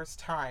for the first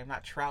time,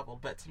 not traveled,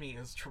 but to me it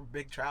was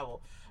big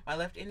travel. I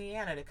left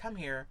Indiana to come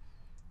here.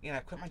 You know,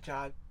 I quit my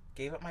job,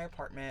 gave up my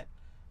apartment,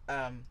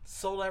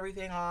 sold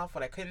everything off.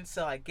 What I couldn't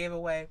sell, I gave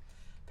away,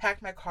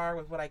 packed my car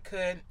with what I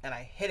could, and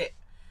I hit it.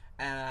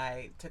 And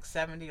I took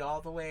 70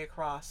 all the way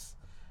across,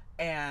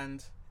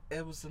 and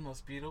it was the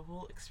most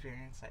beautiful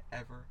experience I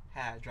ever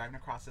had, driving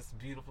across this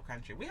beautiful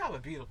country. We have a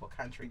beautiful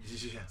country.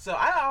 Yeah. So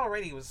I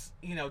already was,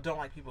 you know, don't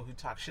like people who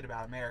talk shit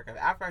about America.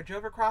 After I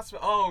drove across,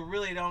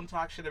 really don't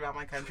talk shit about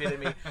my country to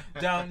me.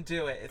 Don't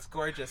do it. It's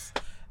gorgeous.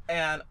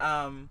 And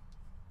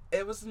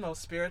it was the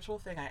most spiritual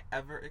thing I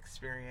ever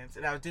experienced.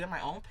 And I did it at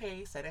my own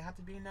pace. I didn't have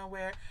to be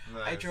nowhere.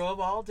 Nice. I drove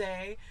all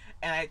day,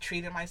 and I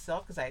treated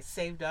myself because I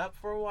saved up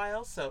for a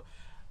while. So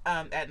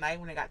at night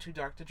when it got too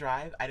dark to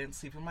drive, I didn't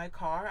sleep in my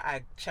car.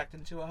 I checked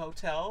into a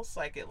hotel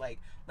so I could like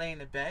lay in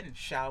the bed and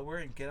shower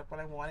and get up when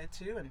I wanted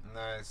to. And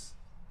nice.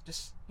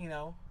 Just, you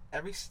know,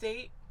 every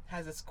state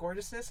has its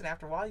gorgeousness, and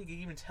after a while you can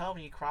even tell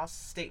when you cross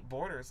state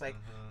borders, like,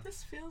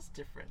 this feels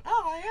different.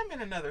 Oh, I am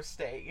in another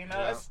state, you know?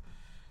 Yeah.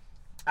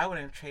 I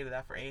wouldn't have traded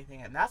that for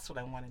anything, and that's what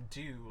I want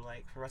to do,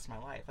 like, for the rest of my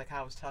life. Like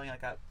how I was telling you,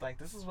 like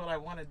this is what I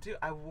want to do.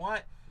 I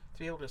want to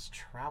be able to just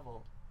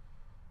travel,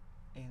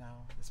 you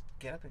know, just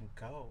get up and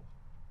go.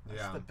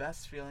 That's the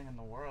best feeling in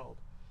the world.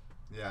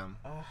 Yeah.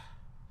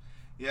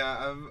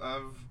 Yeah,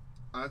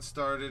 I've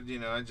started, you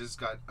know, I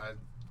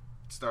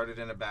started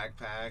in a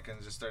backpack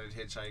and just started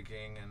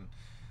hitchhiking, and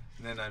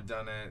then I've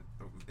done it,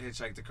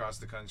 hitchhiked across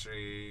the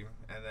country,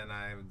 and then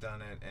I've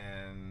done it,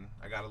 and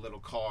I got a little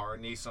car,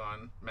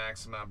 Nissan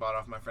Maxima, I bought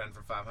off my friend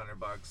for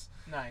 $500.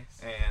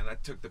 Nice. And I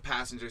took the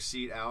passenger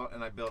seat out,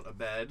 and I built a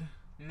bed.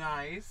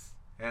 Nice.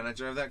 And I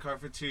drove that car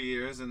for 2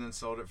 years and then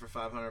sold it for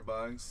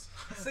 $500.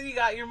 So you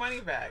got your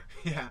money back.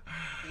 Yeah.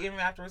 Even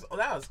afterwards. Oh,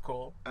 that was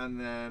cool. And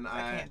then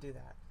I can't do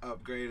that.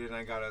 Upgraded, and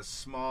I got a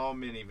small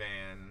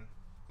minivan,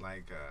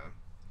 like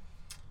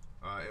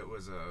it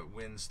was a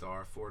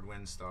Windstar, Ford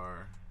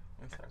Windstar.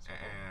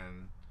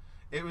 And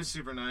it was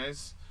super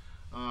nice.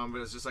 But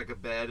it was just like a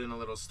bed and a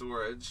little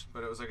storage,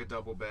 but it was like a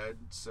double bed.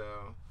 So,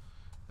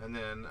 and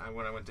then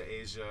when I went to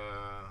Asia,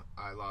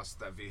 I lost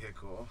that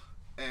vehicle,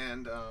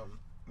 and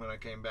when I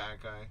came back,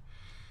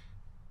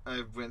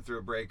 I went through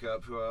a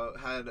breakup who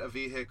had a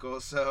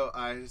vehicle, so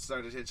I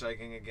started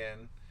hitchhiking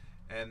again,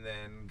 and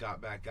then got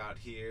back out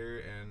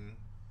here and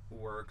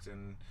worked,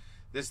 and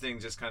this thing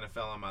just kind of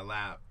fell on my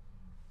lap.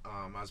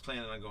 I was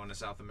planning on going to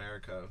South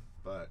America,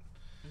 but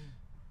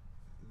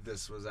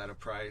this was at a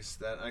price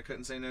that I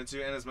couldn't say no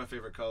to, and it's my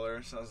favorite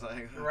color, so I was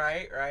like...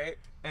 Right.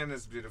 And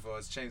it's beautiful.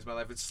 It's changed my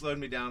life. It's slowed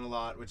me down a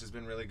lot, which has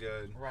been really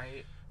good.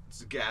 Right.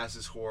 Gas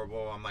is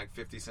horrible. I'm like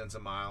 50 cents a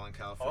mile in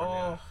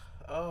California.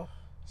 Oh.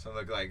 So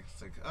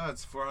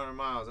it's 400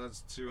 miles.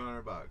 That's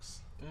 $200.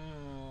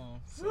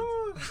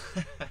 So,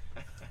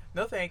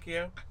 no, thank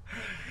you.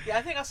 Yeah,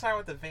 I think I'll start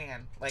with the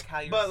van, like how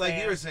you. But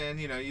like you were saying,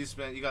 you know, you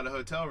got a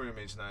hotel room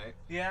each night.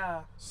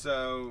 Yeah.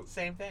 So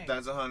same thing.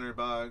 That's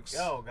 $100.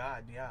 Oh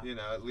God, yeah. You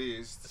know, at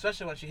least.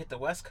 Especially once you hit the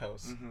West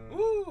Coast.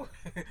 Woo,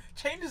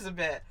 changes a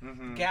bit.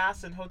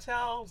 Gas and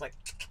hotels, like.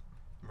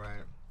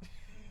 Right.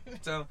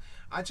 So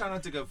I try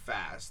not to go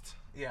fast.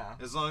 Yeah.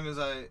 As long as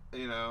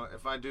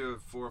if I do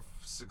a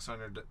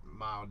 600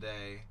 mile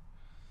day,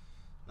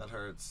 that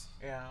hurts.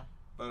 Yeah.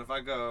 But if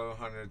I go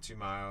 102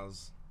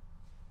 miles,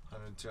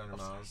 200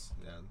 miles,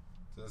 yeah,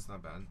 that's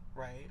not bad.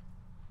 Right.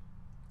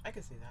 I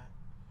can see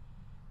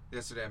that.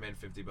 Yesterday I made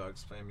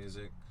 $50 playing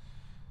music.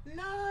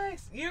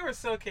 Nice. You were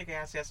so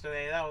kick-ass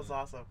yesterday. That was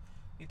awesome.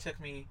 You took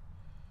me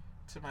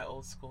to my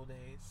old school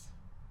days.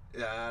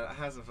 Yeah, I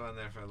had some fun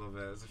there for a little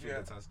bit. It was a few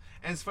good times.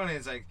 And it's funny,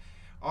 it's like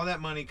all that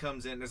money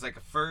comes in, there's like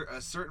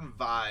a certain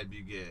vibe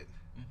you get.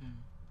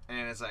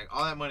 And it's like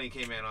all that money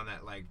came in on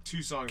that like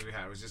 2 songs we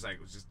had. It was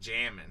just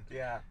jamming.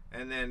 Yeah.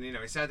 And then, you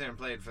know, we sat there and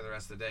played for the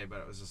rest of the day, but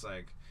it was just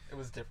like... It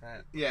was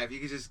different. Yeah, if you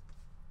could just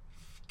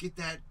get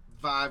that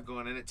vibe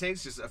going, and it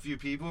takes just a few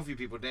people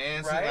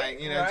dance, right,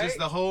 like, you know, just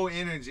the whole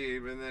energy,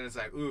 but then it's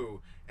like, ooh,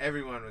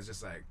 everyone was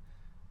just like,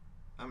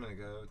 I'm going to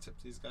go tip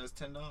these guys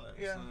 $10.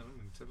 Yeah. I'm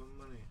going to tip them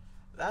money.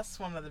 That's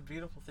one of the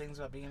beautiful things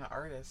about being an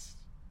artist,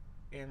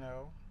 you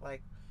know,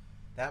 like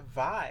that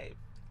vibe.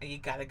 And you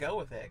got to go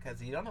with it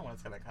because you don't know when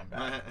it's going to come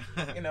back.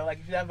 You know, like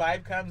if that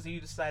vibe comes and you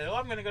decide,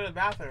 I'm going to go to the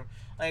bathroom.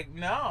 Like,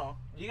 no,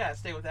 you got to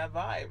stay with that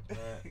vibe.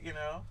 Right. You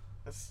know?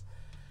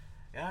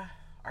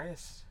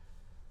 Artists.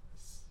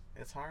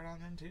 It's hard on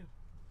them too.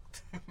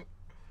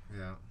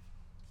 Yeah.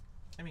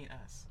 I mean,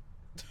 us.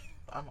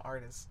 I'm an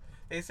artist.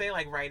 They say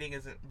like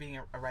being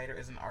a writer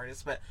isn't an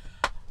artist, but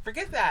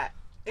forget that.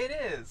 It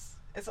is.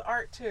 It's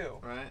art too.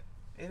 Right.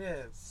 It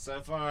is.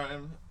 So far,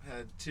 I've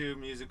had 2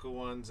 musical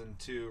ones and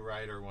 2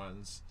 writer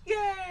ones.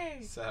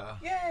 Yay! So.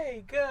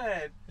 Yay!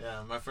 Good.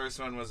 Yeah, my first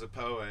one was a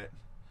poet,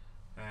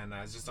 and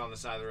I was just on the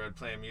side of the road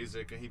playing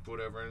music, and he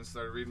pulled over and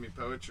started reading me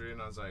poetry,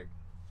 and I was like,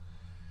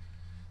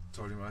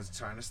 told him I was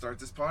trying to start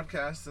this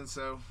podcast, and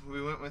so we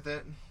went with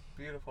it.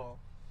 Beautiful.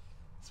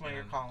 It's one of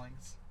your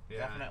callings.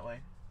 Yeah.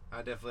 Definitely.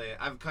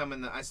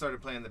 I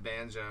started playing the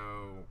banjo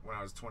when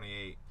I was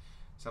 28,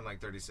 so I'm like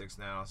 36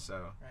 now.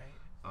 So,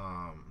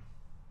 Right.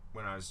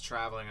 When I was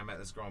traveling, I met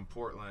this girl in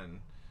Portland,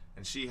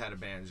 and she had a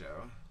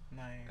banjo.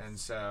 Nice. And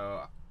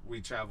so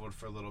we traveled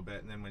for a little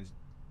bit, and then when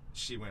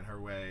she went her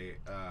way,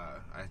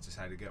 I just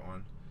had to get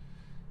one.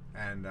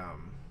 And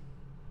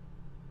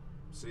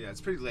so yeah,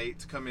 it's pretty late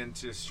to come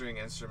into string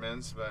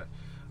instruments, but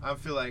I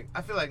feel like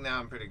now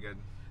I'm pretty good.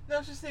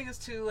 No such thing as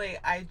too late.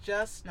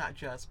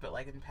 But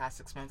like in the past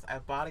 6 months, I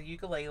bought a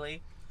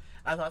ukulele.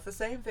 I thought the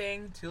same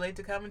thing. Too late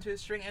to come into a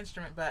string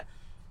instrument, but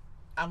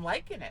I'm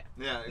liking it.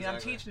 Yeah, exactly. You know,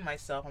 I'm teaching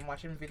myself. I'm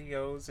watching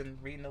videos and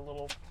reading the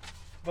little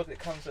book that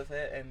comes with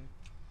it, and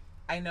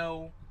I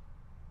know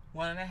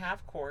 1.5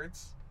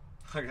 chords.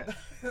 Okay.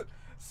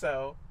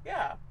 So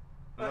yeah,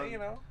 but you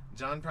know,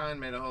 John Prine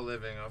made a whole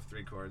living off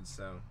 3 chords,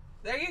 so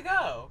there you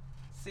go.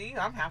 See,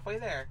 I'm halfway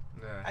there.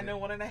 yeah, I know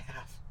 1.5.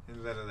 He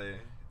literally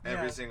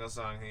every single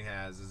song he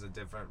has is a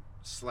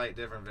slight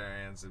different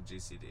variants of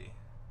GCD.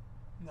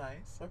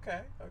 Nice.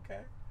 Okay.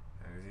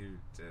 And he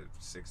did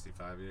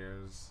 65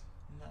 years.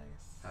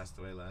 Nice. Passed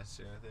away last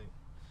year, I think.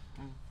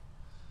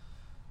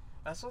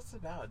 That's what it's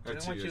about. Or Doing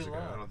 2 what years you ago.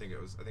 love. I think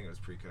it was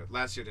pre-COVID.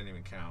 Last year didn't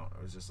even count.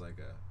 It was just like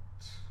a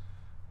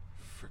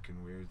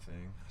freaking weird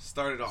thing.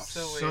 Started off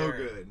so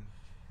good.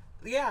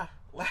 Yeah,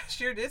 last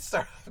year did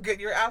start off good.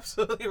 You're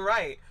absolutely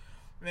right.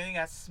 Then he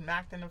got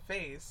smacked in the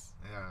face.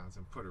 Yeah, I was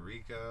in Puerto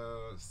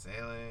Rico,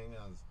 sailing.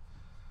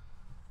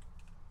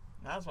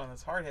 That was one of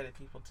those hard-headed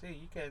people too.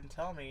 You couldn't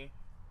tell me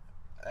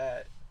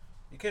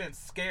you couldn't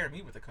scare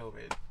me with the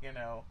COVID. You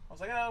know, I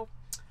was like, oh,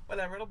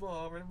 whatever, it'll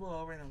blow over.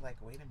 And I'm like,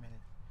 wait a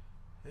minute,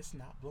 it's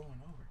not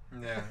blowing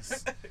over.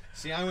 Yes.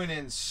 See, I went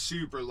in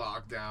super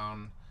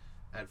lockdown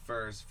at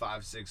first,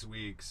 5-6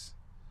 weeks,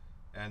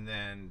 and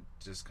then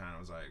just kind of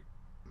was like,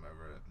 I'm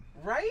over it.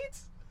 Right?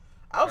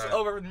 I was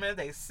over the minute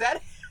they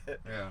said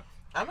it. Yeah.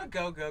 I'm a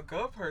go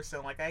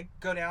person. Like, I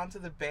go down to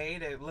the Bay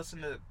to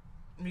listen to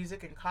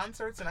music and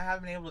concerts, and I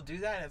haven't been able to do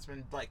that, and it's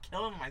been like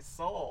killing my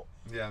soul.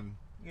 Yeah.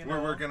 You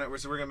know? We're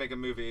gonna make a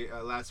movie.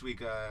 Last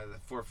week,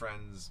 4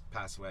 friends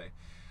passed away.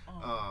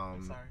 Oh,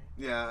 I'm sorry.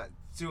 Yeah,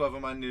 2 of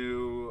them I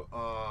knew.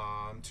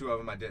 2 of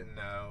them I didn't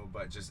know,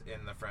 but just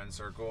in the friend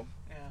circle.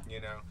 Yeah.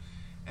 You know,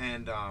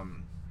 and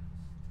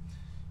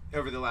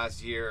over the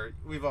last year,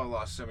 we've all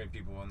lost so many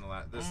people in the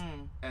last.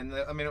 I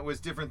mean, it was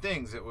different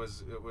things. It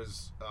was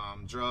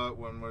drug.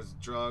 One was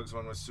drugs.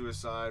 One was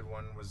suicide.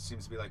 One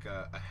seems to be like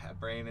a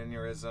brain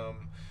aneurysm.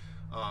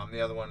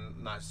 The other one,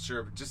 not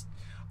sure, but just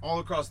all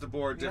across the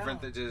board,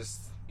 different. That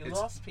just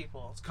lost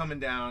people. It's coming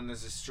down.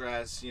 There's a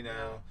stress, you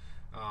know.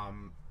 I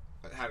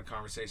had a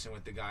conversation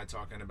with the guy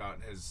talking about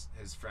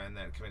his friend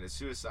that committed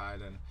suicide,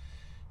 and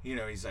you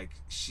know, he's like,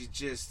 she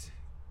just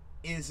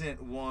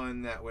isn't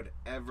one that would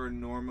ever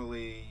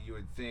normally, you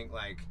would think,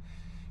 like,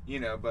 you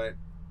know, but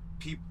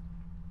people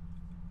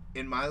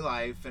in my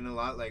life and a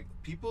lot, like,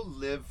 people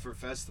live for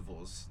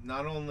festivals,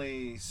 not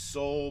only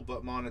soul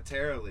but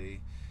monetarily,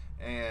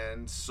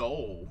 and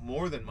soul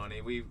more than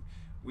money.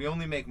 We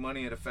only make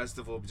money at a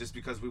festival just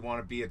because we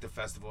want to be at the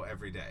festival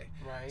every day.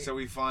 Right. So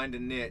we find a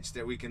niche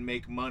that we can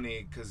make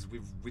money because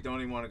we don't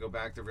even want to go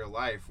back to real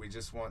life. We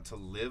just want to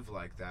live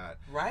like that.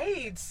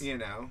 Right. You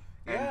know?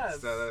 And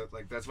yes. so,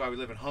 like, that's why we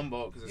live in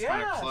Humboldt, because it's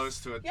kind of close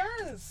to a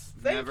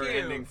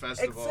never-ending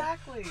festival.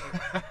 Exactly.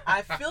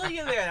 I feel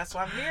you there. That's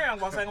why I'm here. I'm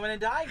going to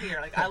die here.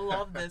 Like, I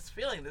love this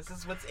feeling. This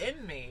is what's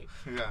in me.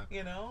 Yeah.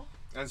 You know?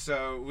 And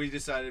so we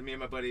decided, me and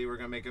my buddy, we're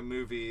going to make a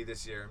movie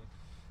this year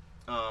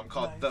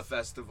called The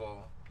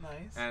Festival.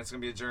 Nice. And it's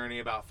going to be a journey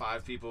about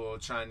 5 people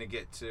trying to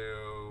get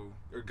to,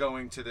 or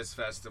going to this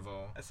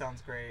festival. That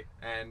sounds great.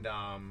 And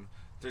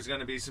there's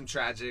going to be some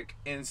tragic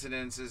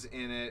incidences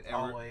in it. And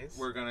always.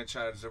 We're going to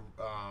try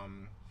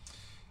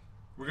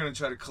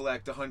to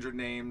collect 100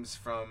 names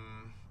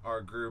from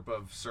our group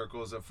of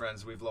circles of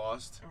friends we've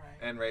lost. Right.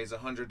 And raise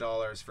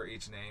 $100 for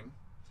each name.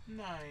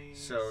 Nice.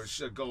 So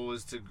the goal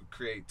is to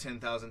create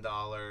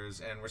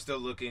 $10,000, and we're still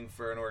looking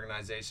for an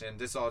organization.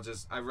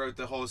 I wrote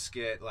the whole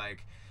skit,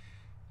 like,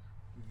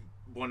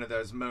 one of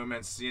those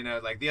moments, you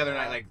know, like the other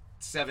night, like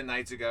 7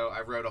 nights ago,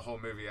 I wrote a whole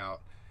movie out,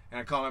 and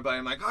I called my buddy,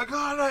 I'm like, I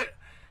got it!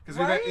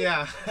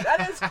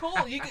 That is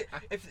cool. You could,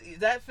 if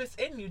that fits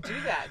in, you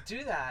do that.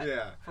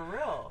 Yeah. For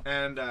real.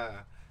 And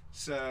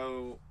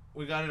so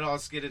we got it all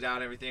skidded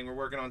out, everything. We're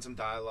working on some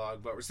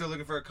dialogue, but we're still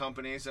looking for a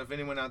company. So if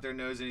anyone out there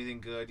knows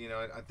anything good, you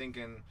know, I'm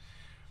thinking,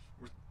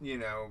 you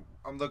know,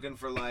 I'm looking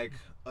for like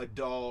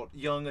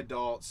young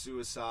adult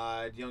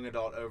suicide, young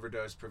adult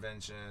overdose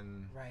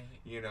prevention. Right.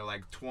 You know,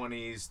 like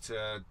 20s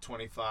to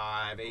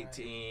 25,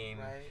 18.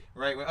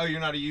 Right. Oh, you're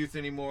not a youth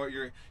anymore.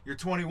 You're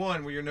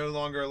 21, where you're no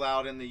longer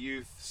allowed in the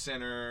youth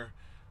center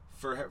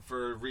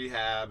for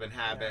rehab and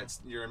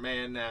habits. Yeah. You're a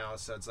man now,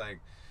 so it's like,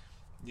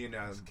 you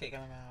know, just kicking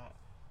them out.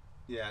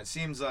 Yeah, it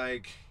seems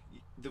like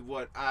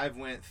what I've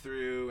went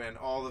through and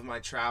all of my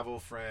travel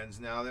friends,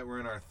 now that we're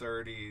in our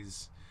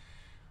 30s,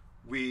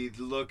 we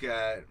look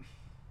at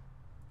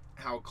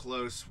how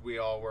close we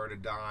all were to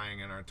dying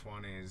in our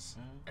 20s,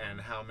 and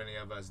how many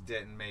of us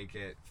didn't make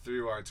it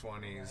through our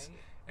 20s. Right.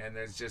 And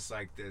there's just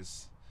like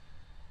this,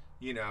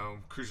 you know,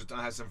 crucial time.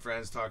 I have some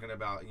friends talking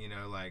about, you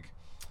know, like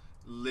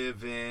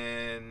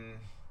live-in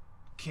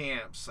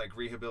camps, like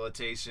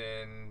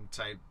rehabilitation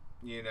type,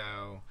 you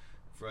know,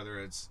 whether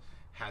it's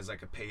has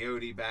like a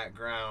peyote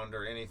background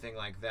or anything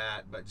like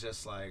that, but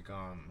just like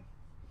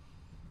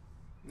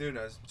who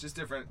knows, just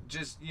different,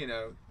 just, you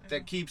know,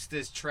 that keeps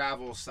this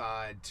travel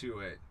side to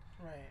it,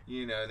 right?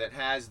 You know, that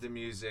has the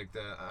music,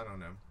 I don't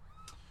know,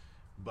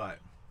 but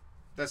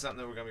that's something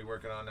that we're gonna be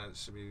working on. That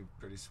should be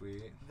pretty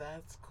sweet.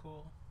 That's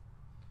cool.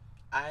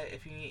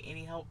 If you need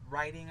any help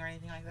writing or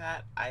anything like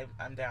that,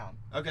 I'm down.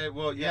 Okay,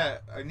 well, yeah.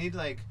 I need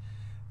like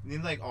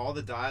all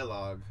the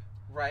dialogue,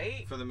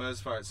 right? For the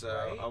most part,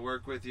 so I'll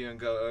work with you and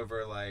go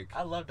over like.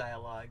 I love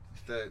dialogue.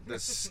 The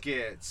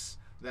skits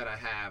that I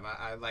have.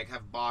 I like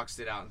have boxed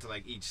it out into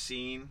like each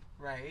scene,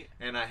 right?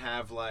 And I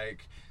have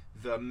like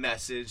the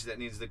message that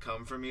needs to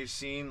come from each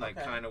scene, like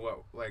kind of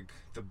what like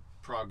the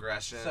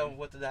progression. So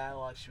what the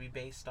dialogue should be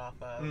based off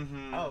of.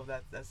 Mm-hmm. Oh,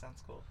 that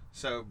sounds cool.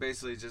 So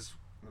basically, just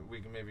we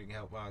can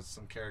help out with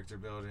some character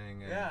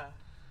building. And, yeah.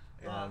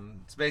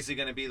 It's basically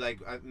going to be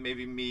like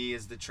maybe me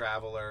as the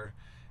traveler,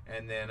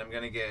 and then I'm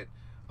going to get.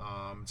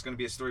 It's going to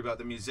be a story about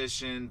the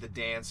musician, the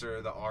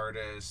dancer, the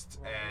artist,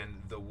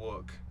 and the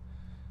Wook.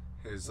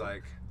 Who's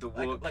like the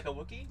Wook. Like a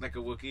Wookiee? Like a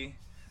Wookiee.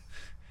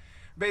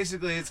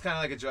 Basically, it's kind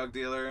of like a drug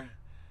dealer.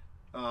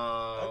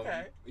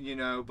 You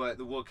know, but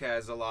the Wook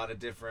has a lot of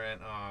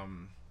different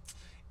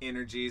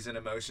energies and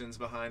emotions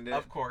behind it.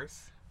 Of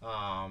course.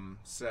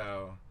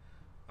 So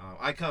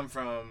I come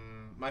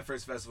from my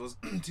first festival was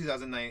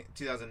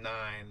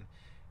 2009,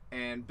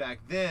 and back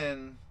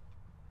then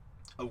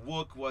a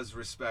Wook was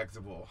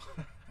respectable.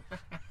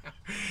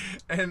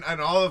 and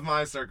all of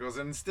my circles,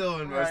 and still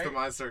in most of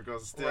my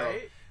circles still.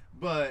 Right.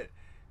 But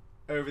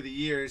over the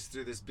years,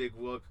 through this big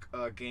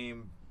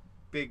game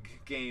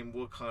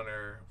Wook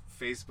Hunter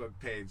Facebook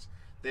page,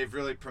 they've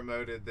really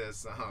promoted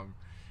this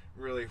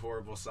really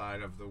horrible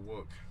side of the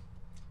Wook.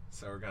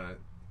 So we're gonna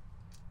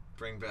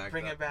bring it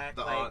back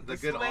the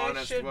good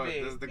honest Wook.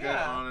 This is the good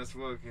honest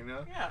Wook, you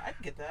know? Yeah, I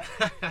can get that.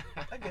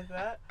 I get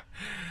that.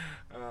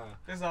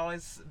 There's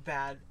always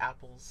bad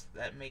apples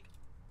that make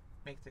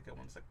the good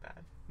ones look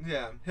bad.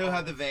 Yeah, he'll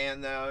have the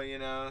van though, you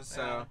know.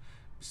 So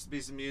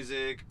be some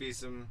music, be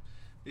some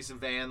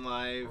van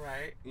life.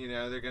 Right. You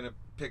know, they're gonna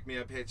pick me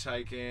up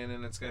hitchhiking,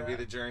 and it's gonna be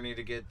the journey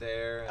to get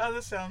there. Oh,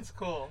 this sounds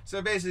cool.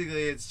 So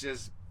basically, it's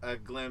just a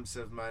glimpse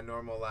of my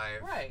normal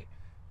life. Right.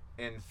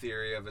 In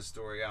theory of a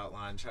story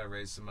outline, try to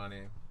raise some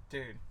money.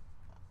 Dude,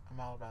 I'm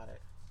all about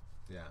it.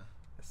 Yeah.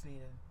 It's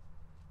needed.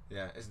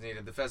 Yeah, it's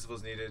needed. The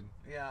festival's needed.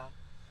 Yeah.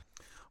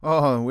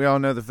 Oh, we all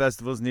know the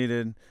festival's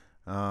needed.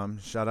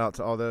 Shout out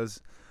to all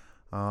those.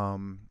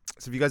 So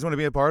if you guys want to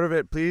be a part of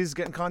it, please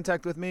get in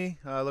contact with me.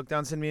 Look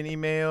down, send me an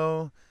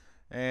email,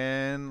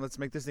 and let's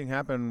make this thing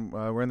happen.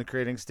 We're in the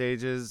creating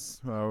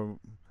stages.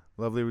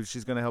 Lovely,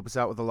 she's going to help us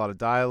out with a lot of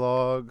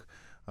dialogue.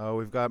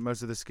 We've got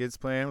most of the skits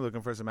planned. We're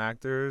looking for some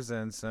actors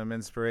and some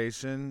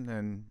inspiration,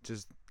 and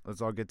just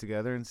let's all get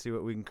together and see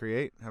what we can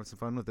create. Have some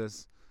fun with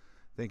this.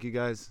 Thank you,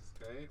 guys.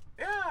 Okay.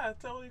 Yeah,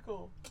 totally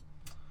cool.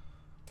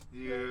 Do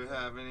you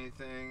have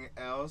anything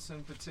else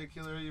in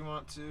particular you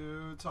want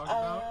to talk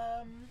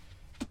about?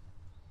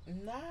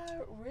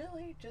 Not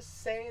really.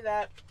 Just say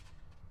that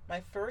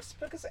my first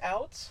book is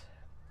out.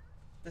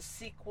 The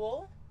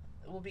sequel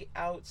will be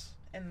out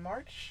in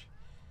March,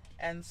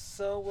 and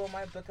so will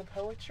my book of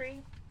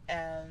poetry.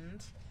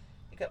 And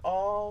you can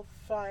all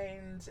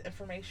find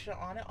information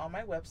on it on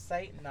my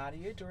website,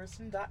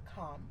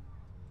 NadiaDuerson.com.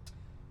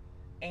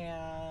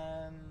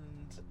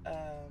 And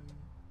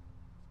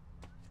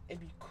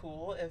it'd be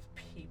cool if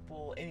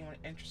anyone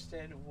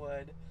interested,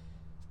 would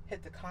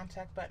hit the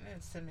contact button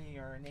and send me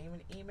your name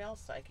and email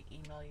so I can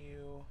email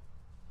you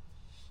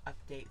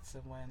updates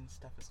of when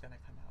stuff is going to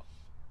come out.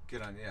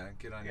 Get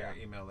on your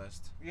email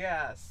list.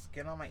 Yes,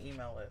 get on my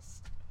email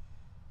list.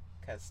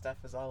 Because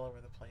stuff is all over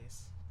the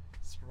place.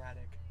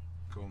 Sporadic.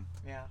 Cool.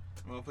 Yeah.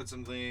 We'll put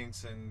some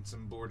links and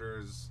some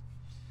borders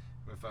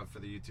for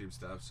the YouTube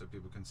stuff so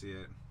people can see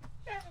it.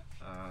 Yeah.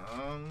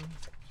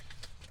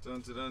 Dun,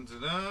 dun, dun, dun,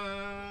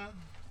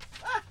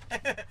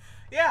 dun.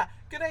 Yeah,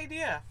 good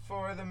idea.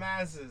 For the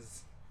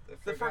masses.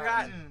 The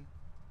forgotten.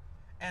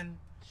 And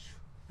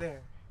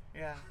there.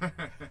 Yeah.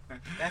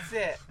 That's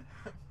it.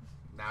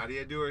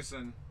 Nadia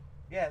Duerson.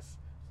 Yes.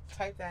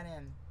 Type that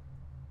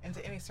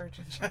into any search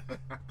engine.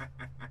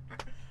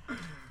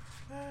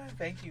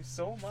 Thank you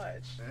so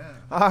much. Yeah.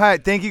 All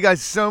right. Thank you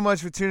guys so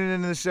much for tuning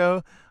into the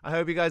show. I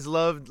hope you guys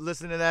loved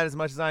listening to that as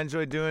much as I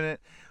enjoyed doing it.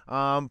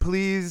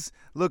 Please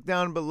look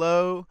down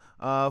below.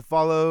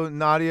 Follow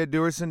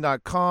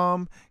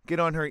NadiaDuerson.com. Get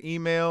on her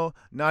email,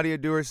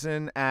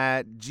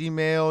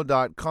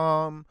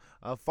 NadiaDuerson@gmail.com.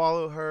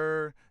 Follow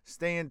her.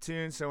 Stay in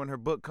tune so when her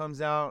book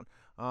comes out,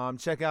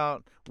 check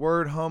out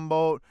Word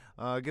Humboldt.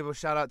 Give a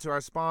shout out to our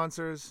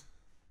sponsors.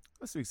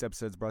 This week's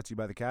episode is brought to you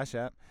by the Cash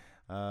App.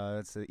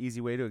 It's an easy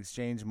way to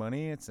exchange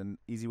money. It's an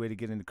easy way to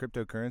get into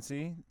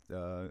cryptocurrency.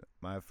 I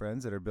have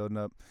friends that are building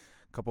up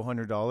a couple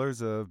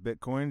 $100 of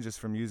Bitcoin just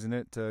from using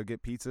it to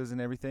get pizzas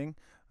and everything.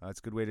 It's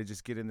a good way to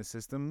just get in the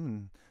system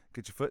and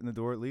get your foot in the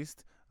door at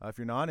least. If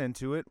you're not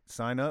into it,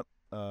 sign up.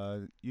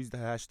 Use the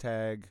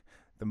hashtag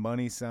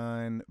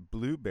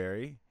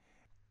 #Blueberry.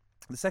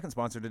 The second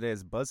sponsor today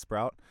is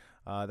Buzzsprout.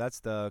 That's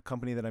the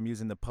company that I'm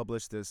using to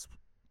publish this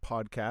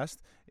podcast.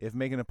 If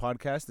making a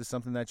podcast is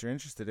something that you're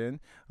interested in,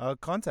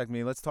 contact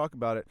me. Let's talk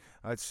about it.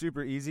 It's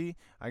super easy.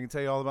 I can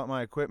tell you all about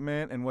my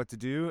equipment and what to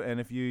do. And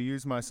if you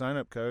use my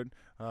sign-up code,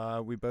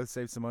 we both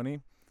save some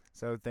money.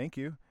 So thank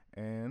you,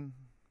 and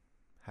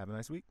have a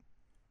nice week.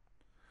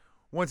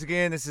 Once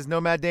again, this is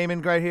Nomad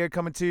Damon right here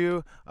coming to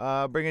you,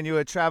 bringing you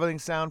a traveling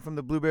sound from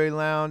the Blueberry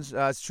Lounge.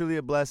 It's truly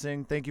a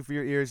blessing. Thank you for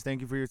your ears. Thank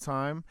you for your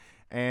time.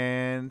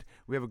 And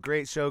we have a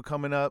great show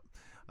coming up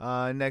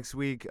next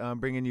week. I'm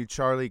bringing you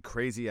Charlie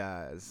Crazy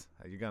Eyes.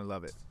 You're going to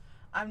love it.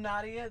 I'm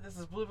Nadia. This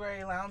is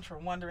Blueberry Lounge for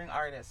Wandering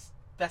Artists.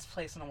 Best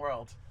place in the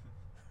world.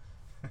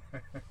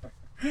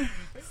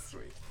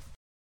 Sweet.